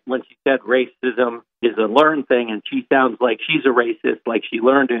right when she said racism is a learned thing, and she sounds like she's a racist, like she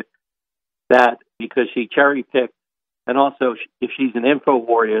learned it, that because she cherry-picked. And also, if she's an info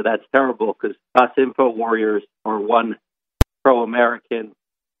warrior, that's terrible, because us info warriors are one pro-American,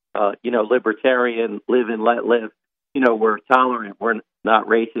 libertarian, live and let live. We're tolerant. We're not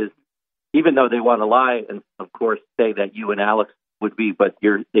racist, even though they want to lie and, of course, say that you and Alex would be, but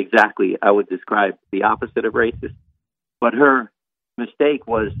I would describe the opposite of racist. But her mistake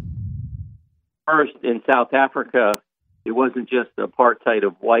was, first, in South Africa, it wasn't just apartheid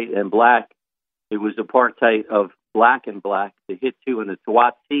of white and black. It was apartheid of black and black. The Hutu and the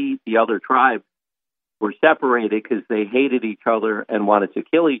Tutsi, the other tribes, were separated because they hated each other and wanted to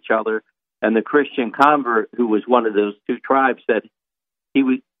kill each other. And the Christian convert, who was one of those two tribes, said he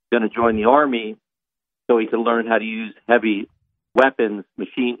was going to join the army so he could learn how to use heavy weapons,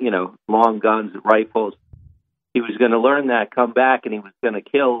 long guns, rifles. He was going to learn that, come back, and he was going to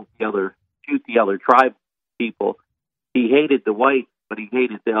shoot the other tribe people. He hated the whites, but he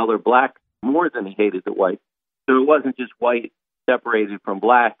hated the other blacks more than he hated the whites. So it wasn't just white separated from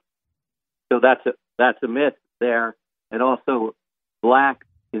black. So that's a myth there. And also, black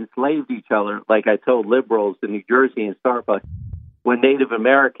enslaved each other. Like I told liberals in New Jersey and Starbucks, when Native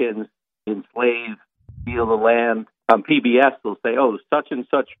Americans enslave, steal the land, on PBS they'll say, oh, such and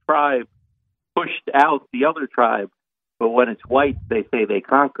such tribe pushed out the other tribe. But when it's white, they say they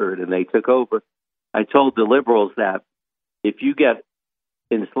conquered and they took over. I told the liberals that if you get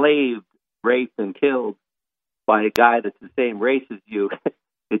enslaved, raped, and killed by a guy that's the same race as you,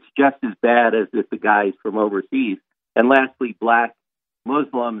 it's just as bad as if the guy's from overseas. And lastly, black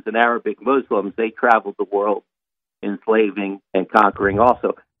Muslims and Arabic Muslims, they traveled the world enslaving and conquering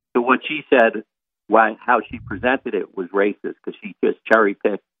also. So what she said, how she presented it was racist, because she just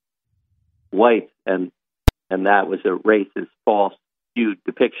cherry-picked whites, and that was a racist, false, skewed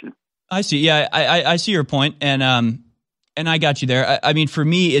depiction. I see. Yeah, I see your point, and I got you there. I mean, for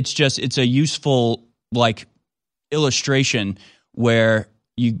me, it's a useful illustration where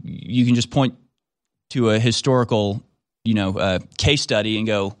you can just point to a historical case study and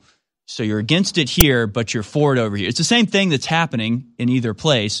go, so you're against it here, but you're for it over here. It's the same thing that's happening in either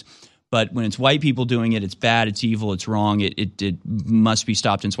place, but when it's white people doing it, it's bad, it's evil, it's wrong, it must be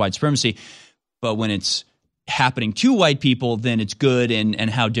stopped, it's white supremacy. But when it's happening to white people, then it's good, and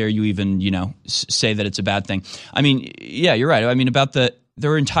how dare you even say that it's a bad thing. I mean, yeah, you're right. I mean, about the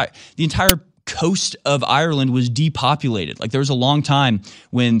entire coast of Ireland was depopulated. Like, there was a long time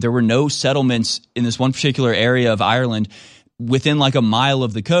when there were no settlements in this one particular area of Ireland within a mile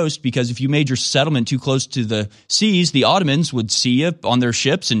of the coast, because if you made your settlement too close to the seas, the Ottomans would see you on their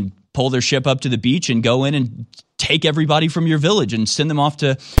ships and pull their ship up to the beach and go in and take everybody from your village and send them off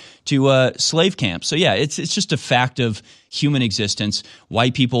to slave camps. So yeah, it's just a fact of human existence.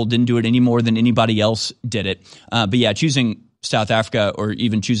 White people didn't do it any more than anybody else did it. But yeah, choosing South Africa or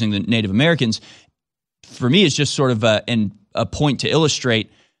even choosing the Native Americans, for me, is just sort of a point to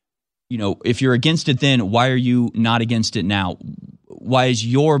illustrate, if you're against it then, why are you not against it now? Why is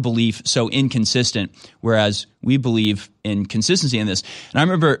your belief so inconsistent, whereas we believe in consistency in this? And I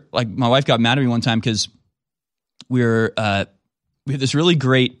remember, my wife got mad at me one time because we have this really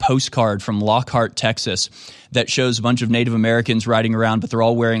great postcard from Lockhart, Texas, that shows a bunch of Native Americans riding around, but they're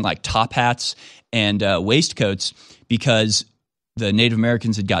all wearing top hats and waistcoats because the Native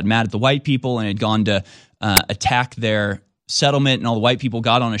Americans had gotten mad at the white people and had gone to attack their settlement, and all the white people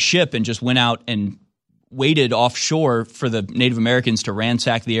got on a ship and just went out and waited offshore for the Native Americans to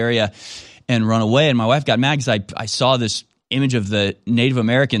ransack the area and run away. And my wife got mad because I saw this image of the Native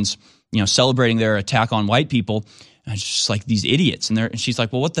Americans, celebrating their attack on white people. And I was just like, these idiots. And she's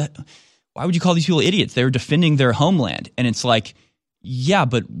like, well, why would you call these people idiots? They were defending their homeland. And it's like, yeah,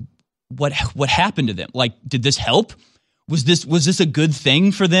 but what happened to them? Did this help? Was this a good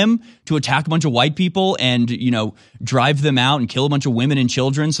thing for them to attack a bunch of white people and, drive them out and kill a bunch of women and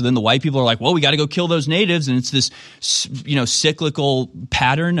children? So then the white people are like, well, we got to go kill those natives. And it's this, cyclical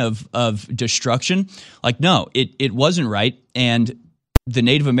pattern of destruction. No, it wasn't right. And the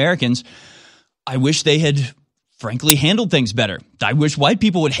Native Americans, I wish they had frankly handled things better. I wish white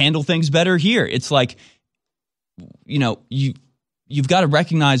people would handle things better here. It's you've got to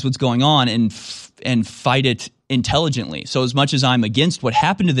recognize what's going on and fight it intelligently. So as much as I'm against what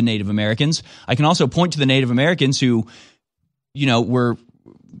happened to the Native Americans, I can also point to the Native Americans who, were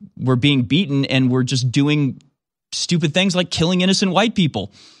being beaten and were just doing stupid things like killing innocent white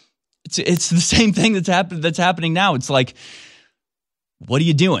people. It's the same thing that's happening now. It's like, what are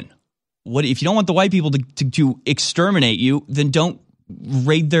you doing? What if you don't want the white people to exterminate you? Then don't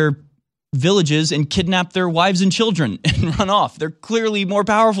raid their villages and kidnap their wives and children and run off. They're clearly more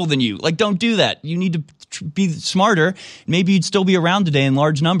powerful than you. Don't do that. You need to be smarter. Maybe you'd still be around today in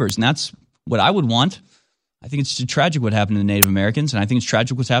large numbers. And that's what I would want. I think it's tragic what happened to the Native Americans. And I think it's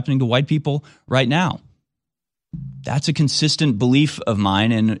tragic what's happening to white people right now. That's a consistent belief of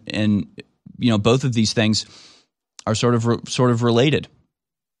mine. And both of these things are sort of related.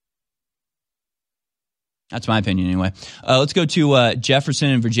 That's my opinion anyway. Let's go to Jefferson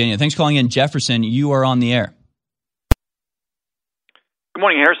in Virginia. Thanks for calling in, Jefferson. You are on the air. Good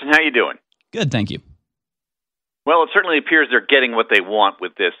morning, Harrison. How you doing? Good, thank you. Well, it certainly appears they're getting what they want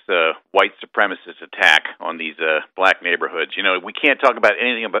with this white supremacist attack on these black neighborhoods. We can't talk about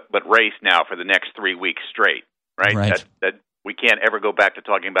anything but race now for the next 3 weeks straight, right? That we can't ever go back to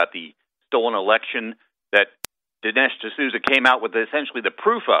talking about the stolen election that Dinesh D'Souza came out with essentially the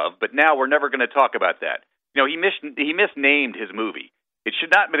proof of, but now we're never going to talk about that. He misnamed his movie. It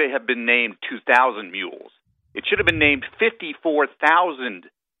should not have been named 2,000 Mules. It should have been named 54,000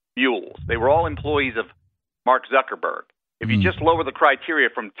 Mules. They were all employees of Mark Zuckerberg. If you just lower the criteria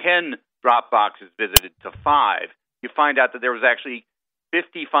from 10 drop boxes visited to 5, you find out that there was actually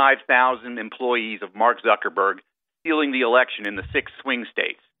 55,000 employees of Mark Zuckerberg stealing the election in the 6 swing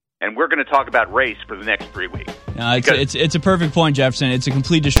states. And we're going to talk about race for the next 3 weeks. It's a perfect point, Jefferson. It's a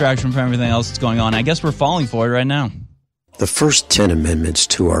complete distraction from everything else that's going on. I guess we're falling for it right now. The first 10 amendments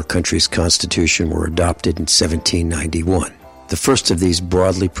to our country's Constitution were adopted in 1791. The first of these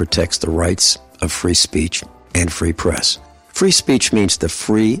broadly protects the rights of free speech and free press. Free speech means the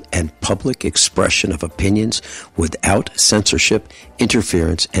free and public expression of opinions without censorship,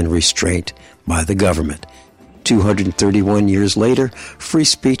 interference, and restraint by the government. 231 years later, free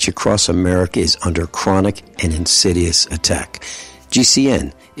speech across America is under chronic and insidious attack.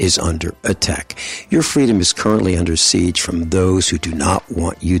 GCN is under attack. Your freedom is currently under siege from those who do not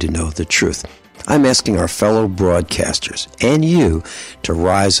want you to know the truth. I'm asking our fellow broadcasters and you to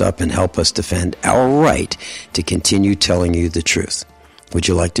rise up and help us defend our right to continue telling you the truth. Would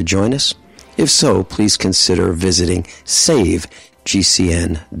you like to join us? If so, please consider visiting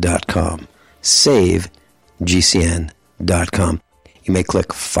SaveGCN.com. SaveGCN.com. You may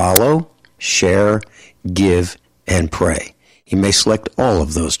click follow, share, give, and pray. You may select all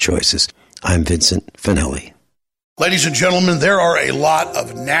of those choices. I'm Vincent Finelli. Ladies and gentlemen, there are a lot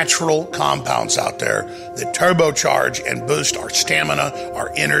of natural compounds out there that turbocharge and boost our stamina,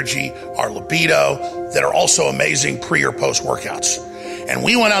 our energy, our libido, that are also amazing pre or post workouts. And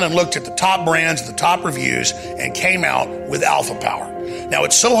we went out and looked at the top brands, the top reviews, and came out with Alpha Power. Now,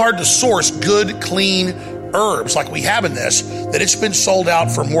 it's so hard to source good, clean herbs like we have in this that it's been sold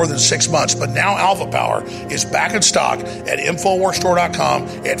out for more than 6 months. But now Alpha Power is back in stock at InfoWarsStore.com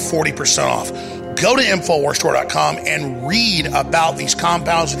at 40% off. Go to InfoWarsStore.com and read about these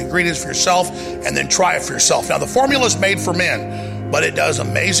compounds and ingredients for yourself, and then try it for yourself. Now, the formula is made for men, but it does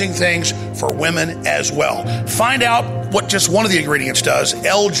amazing things for women as well. Find out what just one of the ingredients does,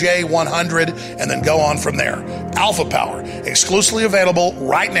 LJ100, and then go on from there. Alpha Power, exclusively available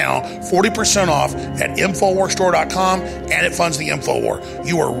right now, 40% off at InfoWarsStore.com, and it funds the InfoWar.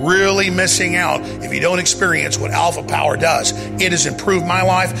 You are really missing out if you don't experience what Alpha Power does. It has improved my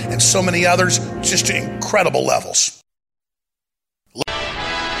life and so many others just to incredible levels.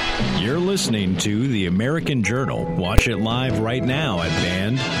 You're listening to The American Journal. Watch it live right now at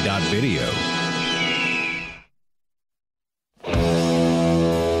band.video.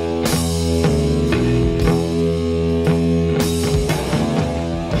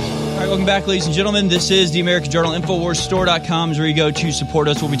 Welcome back, ladies and gentlemen. This is the American Journal. InfoWarsStore.com is where you go to support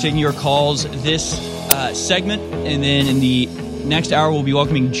us. We'll be taking your calls this segment, and then in the next hour, we'll be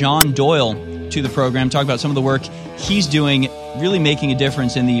welcoming John Doyle to the program, talk about some of the work he's doing, really making a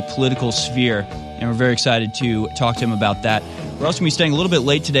difference in the political sphere, and we're very excited to talk to him about that. We're also going to be staying a little bit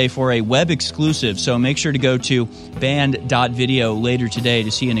late today for a web exclusive, so make sure to go to band.video later today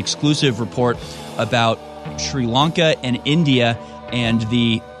to see an exclusive report about Sri Lanka and India and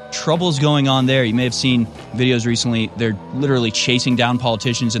the troubles going on there. You may have seen videos recently. They're literally chasing down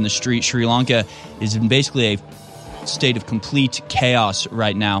politicians in the street. Sri Lanka is in basically a state of complete chaos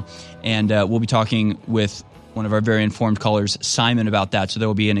right now, and we'll be talking with one of our very informed callers, Simon, about that. So there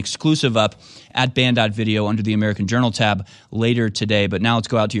will be an exclusive up at band.video under the American Journal tab later today. But now let's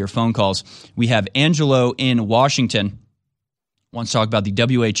go out to your phone calls. We have Angelo in Washington, wants to talk about the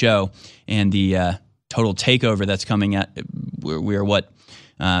WHO and the total takeover that's coming at. We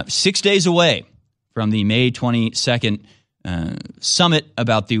are 6 days away from the May 22nd summit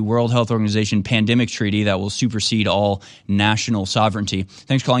about the World Health Organization pandemic treaty that will supersede all national sovereignty.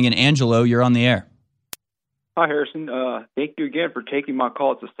 Thanks for calling in, Angelo. You're on the air. Hi, Harrison. Thank you again for taking my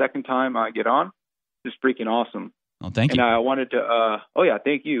call. It's the second time I get on. It's freaking awesome. Oh, thank you. And I wanted to,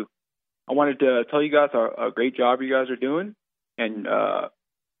 thank you. I wanted to tell you guys a great job you guys are doing. And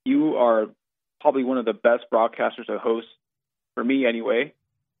you are probably one of the best broadcasters or hosts, for me anyway.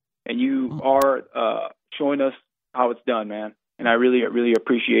 And you are showing us how it's done, man. And I really, really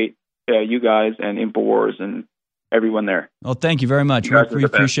appreciate you guys and InfoWars and everyone there. Well, thank you very much. We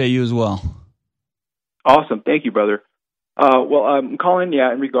appreciate you as well. Awesome. Thank you, brother. I'm calling,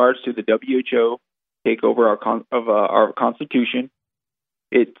 in regards to the WHO takeover of our Constitution.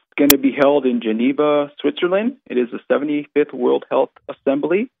 It's going to be held in Geneva, Switzerland. It is the 75th World Health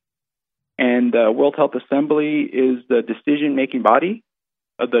Assembly. And the World Health Assembly is the decision-making body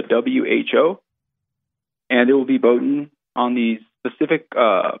of the WHO. And it will be voting on these specific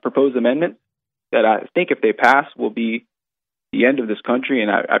proposed amendments that I think, if they pass, will be the end of this country.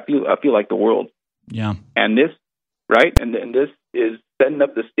 And I feel like the world. Yeah. And this, right? And this is setting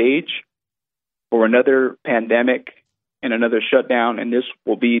up the stage for another pandemic and another shutdown. And this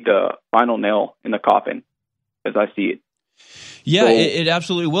will be the final nail in the coffin, as I see it. Yeah, so, it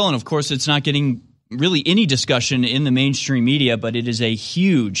absolutely will. And of course, it's not getting really any discussion in the mainstream media, but it is a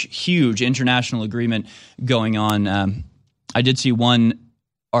huge, huge international agreement going on. I did see one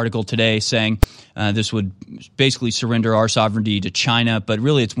article today saying this would basically surrender our sovereignty to China, but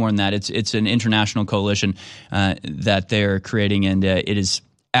really it's more than that. It's an international coalition that they're creating, and it is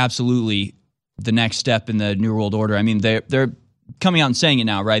absolutely the next step in the New World Order. I mean, they're coming out and saying it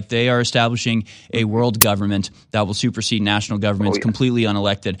now, right? They are establishing a world government that will supersede national governments, completely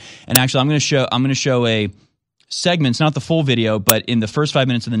unelected. And actually, I'm going to show a segment. It's not the full video, but in the first 5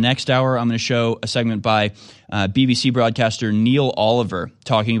 minutes of the next hour, I'm going to show a segment by BBC broadcaster Neil Oliver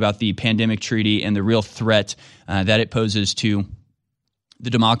talking about the pandemic treaty and the real threat that it poses to the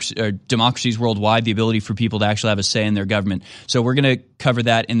democracies worldwide, the ability for people to actually have a say in their government. So we're going to cover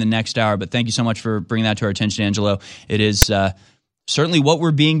that in the next hour. But thank you so much for bringing that to our attention, Angelo. It is certainly what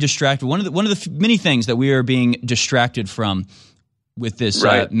we're being distracted. One of the many things that we are being distracted from with this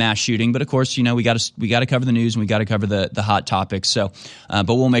mass shooting. But of course, we got to cover the news and we got to cover the hot topics. So, but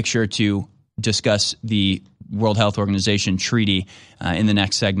we'll make sure to discuss the World Health Organization treaty in the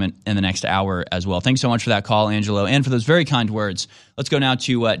next segment in the next hour as well. Thanks so much for that call, Angelo, and for those very kind words. Let's go now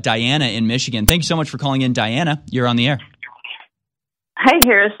to Diana in Michigan. Thank you so much for calling in, Diana. You're on the air. Hi,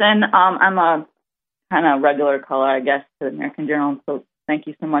 Harrison. I'm a kind of regular caller, I guess, to the American Journal. So thank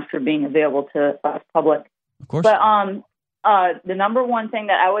you so much for being available to us public. Of course. But the number one thing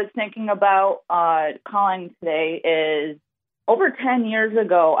that I was thinking about calling today is over 10 years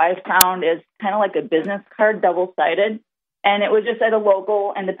ago, I found it's kind of like a business card, double-sided. And it was just at a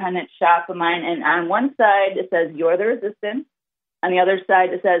local independent shop of mine. And on one side, it says, "You're the resistance." On the other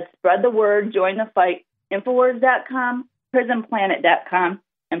side, it says, "Spread the word, join the fight." Infowars.com, PrisonPlanet.com,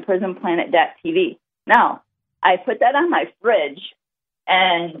 and PrisonPlanet.tv. Now, I put that on my fridge.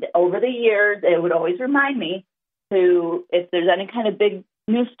 And over the years, it would always remind me to, if there's any kind of big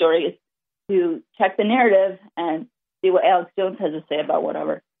news story, to check the narrative and see what Alex Jones has to say about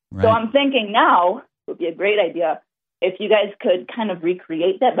whatever. Right. So I'm thinking now would be a great idea if you guys could kind of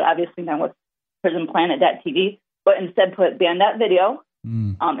recreate that, but obviously not with prisonplanet.tv, but instead put band.video,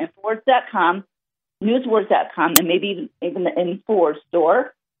 Infowars.com, newswars.com, and maybe even the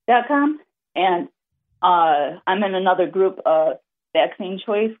InfoWarsStore.com. And I'm in another group, Vaccine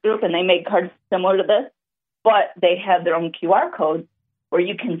Choice group, and they make cards similar to this, but they have their own QR codes where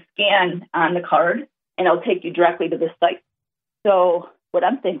you can scan on the card, and it'll take you directly to the site. So what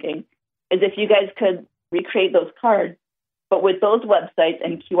I'm thinking is if you guys could recreate those cards, but with those websites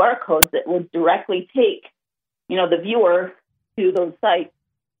and QR codes that would directly take, the viewer to those sites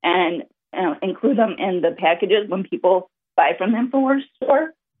and include them in the packages when people buy from the InfoWars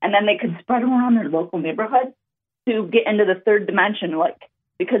store, and then they could spread them around their local neighborhood to get into the third dimension,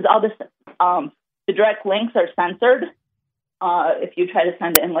 because all this, the direct links are censored if you try to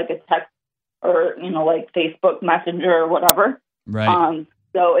send it in like a text or, like Facebook Messenger or whatever. Right.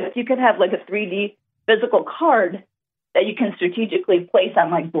 So if you could have like a 3D physical card that you can strategically place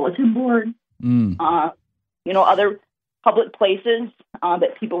on like bulletin boards, other public places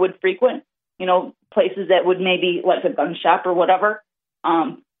that people would frequent, places that would maybe like a gun shop or whatever.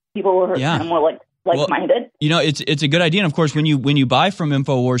 People were kind of more like-minded. Well, it's a good idea. And of course, when you buy from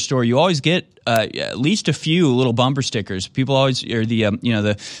InfoWars Store, you always get at least a few little bumper stickers. People always, or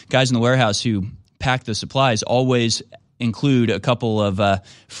the guys in the warehouse who pack the supplies always include a couple of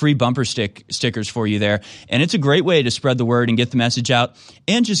free bumper stickers for you there. And it's a great way to spread the word and get the message out,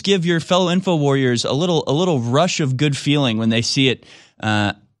 and just give your fellow Info Warriors a little rush of good feeling when they see it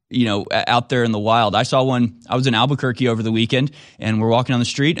out there in the wild. I saw one. I was in Albuquerque over the weekend, and we're walking on the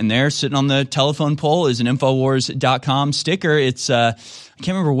street, and there, sitting on the telephone pole, is an Infowars.com sticker. It's I can't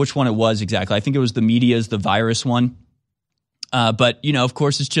remember which one it was exactly. I think it was the Media's The Virus one. But of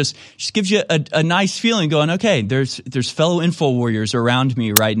course, it's just gives you a nice feeling going, okay, there's fellow Info Warriors around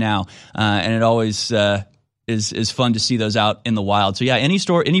me right now. And it always is fun to see those out in the wild. So yeah, any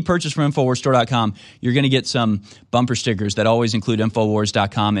purchase from InfoWarsStore.com, you're going to get some bumper stickers that always include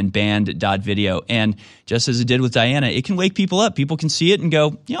Infowars.com and band.video. And just as it did with Diana, it can wake people up. People can see it and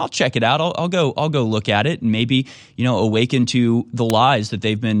go, I'll check it out. I'll go look at it, and maybe, awaken to the lies that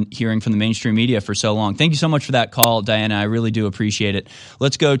they've been hearing from the mainstream media for so long. Thank you so much for that call, Diana. I really do appreciate it.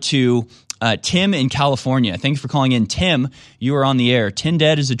 Let's go to Tim in California. Thanks for calling in, Tim. You are on the air. 10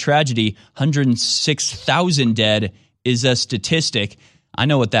 dead is a tragedy. 106,000 dead is a statistic. I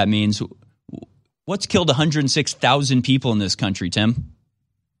know what that means. What's killed 106,000 people in this country, Tim?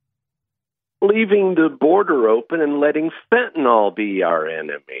 Leaving the border open and letting fentanyl be our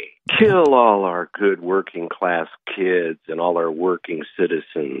enemy. Kill all our good working class kids and all our working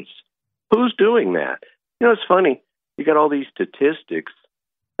citizens. Who's doing that? It's funny. You got all these statistics.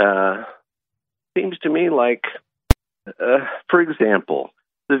 Seems to me like, for example,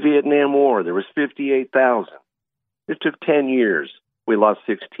 the Vietnam War, there was 58,000. It took 10 years. We lost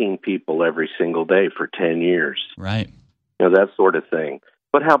 16 people every single day for 10 years. Right. That sort of thing.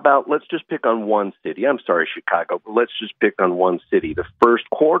 But how about, let's just pick on one city. I'm sorry, Chicago, but let's just pick on one city. The first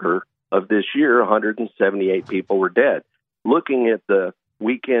quarter of this year, 178 people were dead. Looking at the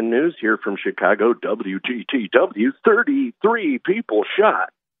weekend news here from Chicago, WGTW, 33 people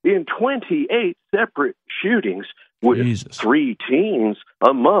shot in 28 separate shootings, with 3 teens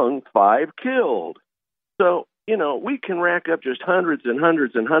among 5 killed. So, we can rack up just hundreds and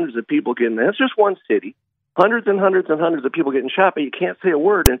hundreds and hundreds of people getting, that's just one city, hundreds and hundreds and hundreds of people getting shot, but you can't say a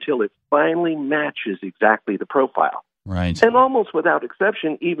word until it finally matches exactly the profile. Right. And almost without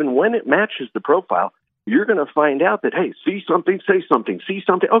exception, even when it matches the profile, you're going to find out that, hey, see something, say something, see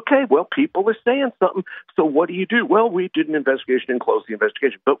something. Okay, well, people are saying something. So what do you do? Well, we did an investigation and closed the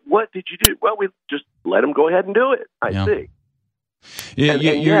investigation. But what did you do? Well, we just let them go ahead and do it. I see. Yeah,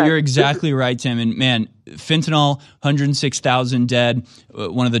 you're exactly right, Tim. And man, fentanyl, 106,000 dead,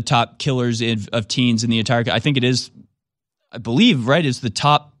 one of the top killers of teens in the entire. I think it is, I believe, right, is the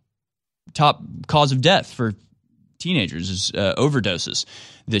top cause of death for teenagers is overdoses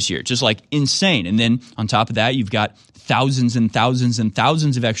this year, just like insane. And then on top of that, you've got thousands and thousands and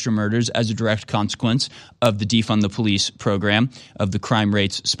thousands of extra murders as a direct consequence of the defund the police program, of the crime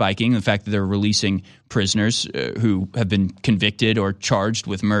rates spiking, the fact that they're releasing prisoners who have been convicted or charged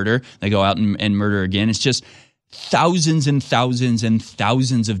with murder. They go out and murder again. It's just thousands and thousands and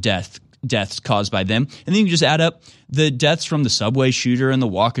thousands of deaths caused by them. And then you just add up the deaths from the subway shooter and the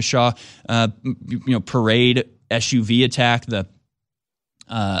Waukesha parade SUV attack, the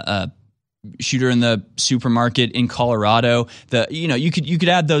shooter in the supermarket in Colorado. You could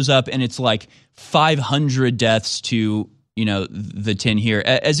add those up, and it's like 500 deaths to the 10 here,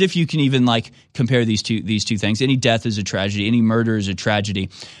 as if you can even like compare these two things. Any death is a tragedy, any murder is a tragedy.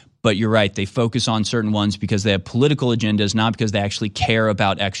 But you're right, they focus on certain ones because they have political agendas, not because they actually care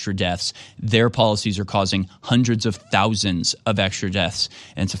about extra deaths. Their policies are causing hundreds of thousands of extra deaths.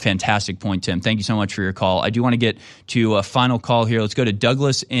 And it's a fantastic point, Tim. Thank you so much for your call. I do want to get to a final call here. Let's go to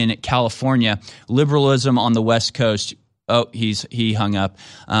Douglas in California. Liberalism on the West Coast. Oh, he hung up.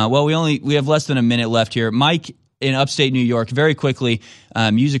 Well, we have less than a minute left here. Mike in upstate New York, very quickly,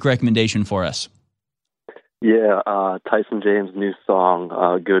 music recommendation for us. Yeah, Tyson James' new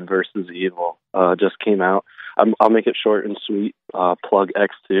song, Good versus Evil, just came out. I'll make it short and sweet. Plug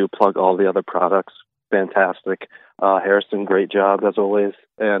X2, plug all the other products. Fantastic. Harrison, great job as always.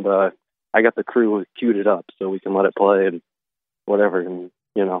 And I got the crew queued it up so we can let it play and whatever. And,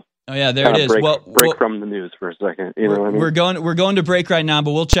 Oh yeah, there it is. Break from the news for a second. You know what I mean? We're going to break right now,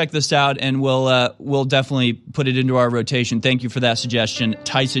 but we'll check this out and we'll definitely put it into our rotation. Thank you for that suggestion,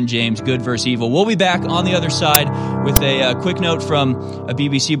 Tyson James, Good vs. Evil. We'll be back on the other side with a quick note from a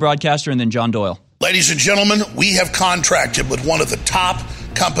BBC broadcaster and then John Doyle. Ladies and gentlemen, we have contracted with one of the top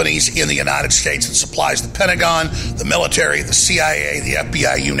companies in the United States that supplies the Pentagon, the military, the CIA, the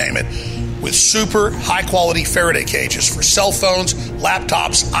FBI, you name it, with super high-quality Faraday cages for cell phones,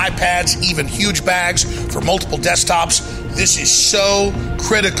 laptops, iPads, even huge bags for multiple desktops. This is so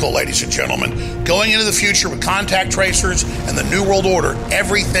critical, ladies and gentlemen. Going into the future with contact tracers and the New World Order,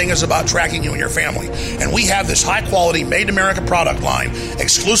 everything is about tracking you and your family. And we have this high-quality, made-in-America product line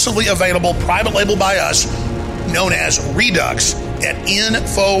exclusively available, private label by us, known as Redux at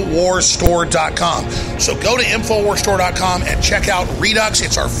InfoWarsStore.com. So go to InfoWarsStore.com and check out Redux.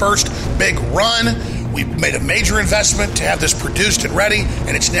 It's our first big run. We've made a major investment to have this produced and ready,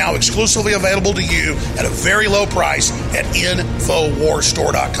 and it's now exclusively available to you at a very low price at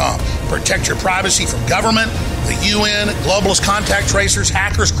InfoWarsStore.com. Protect your privacy from government, the UN, globalist contact tracers,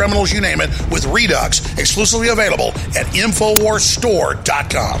 hackers, criminals, you name it, with Redux, exclusively available at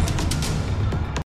InfoWarsStore.com.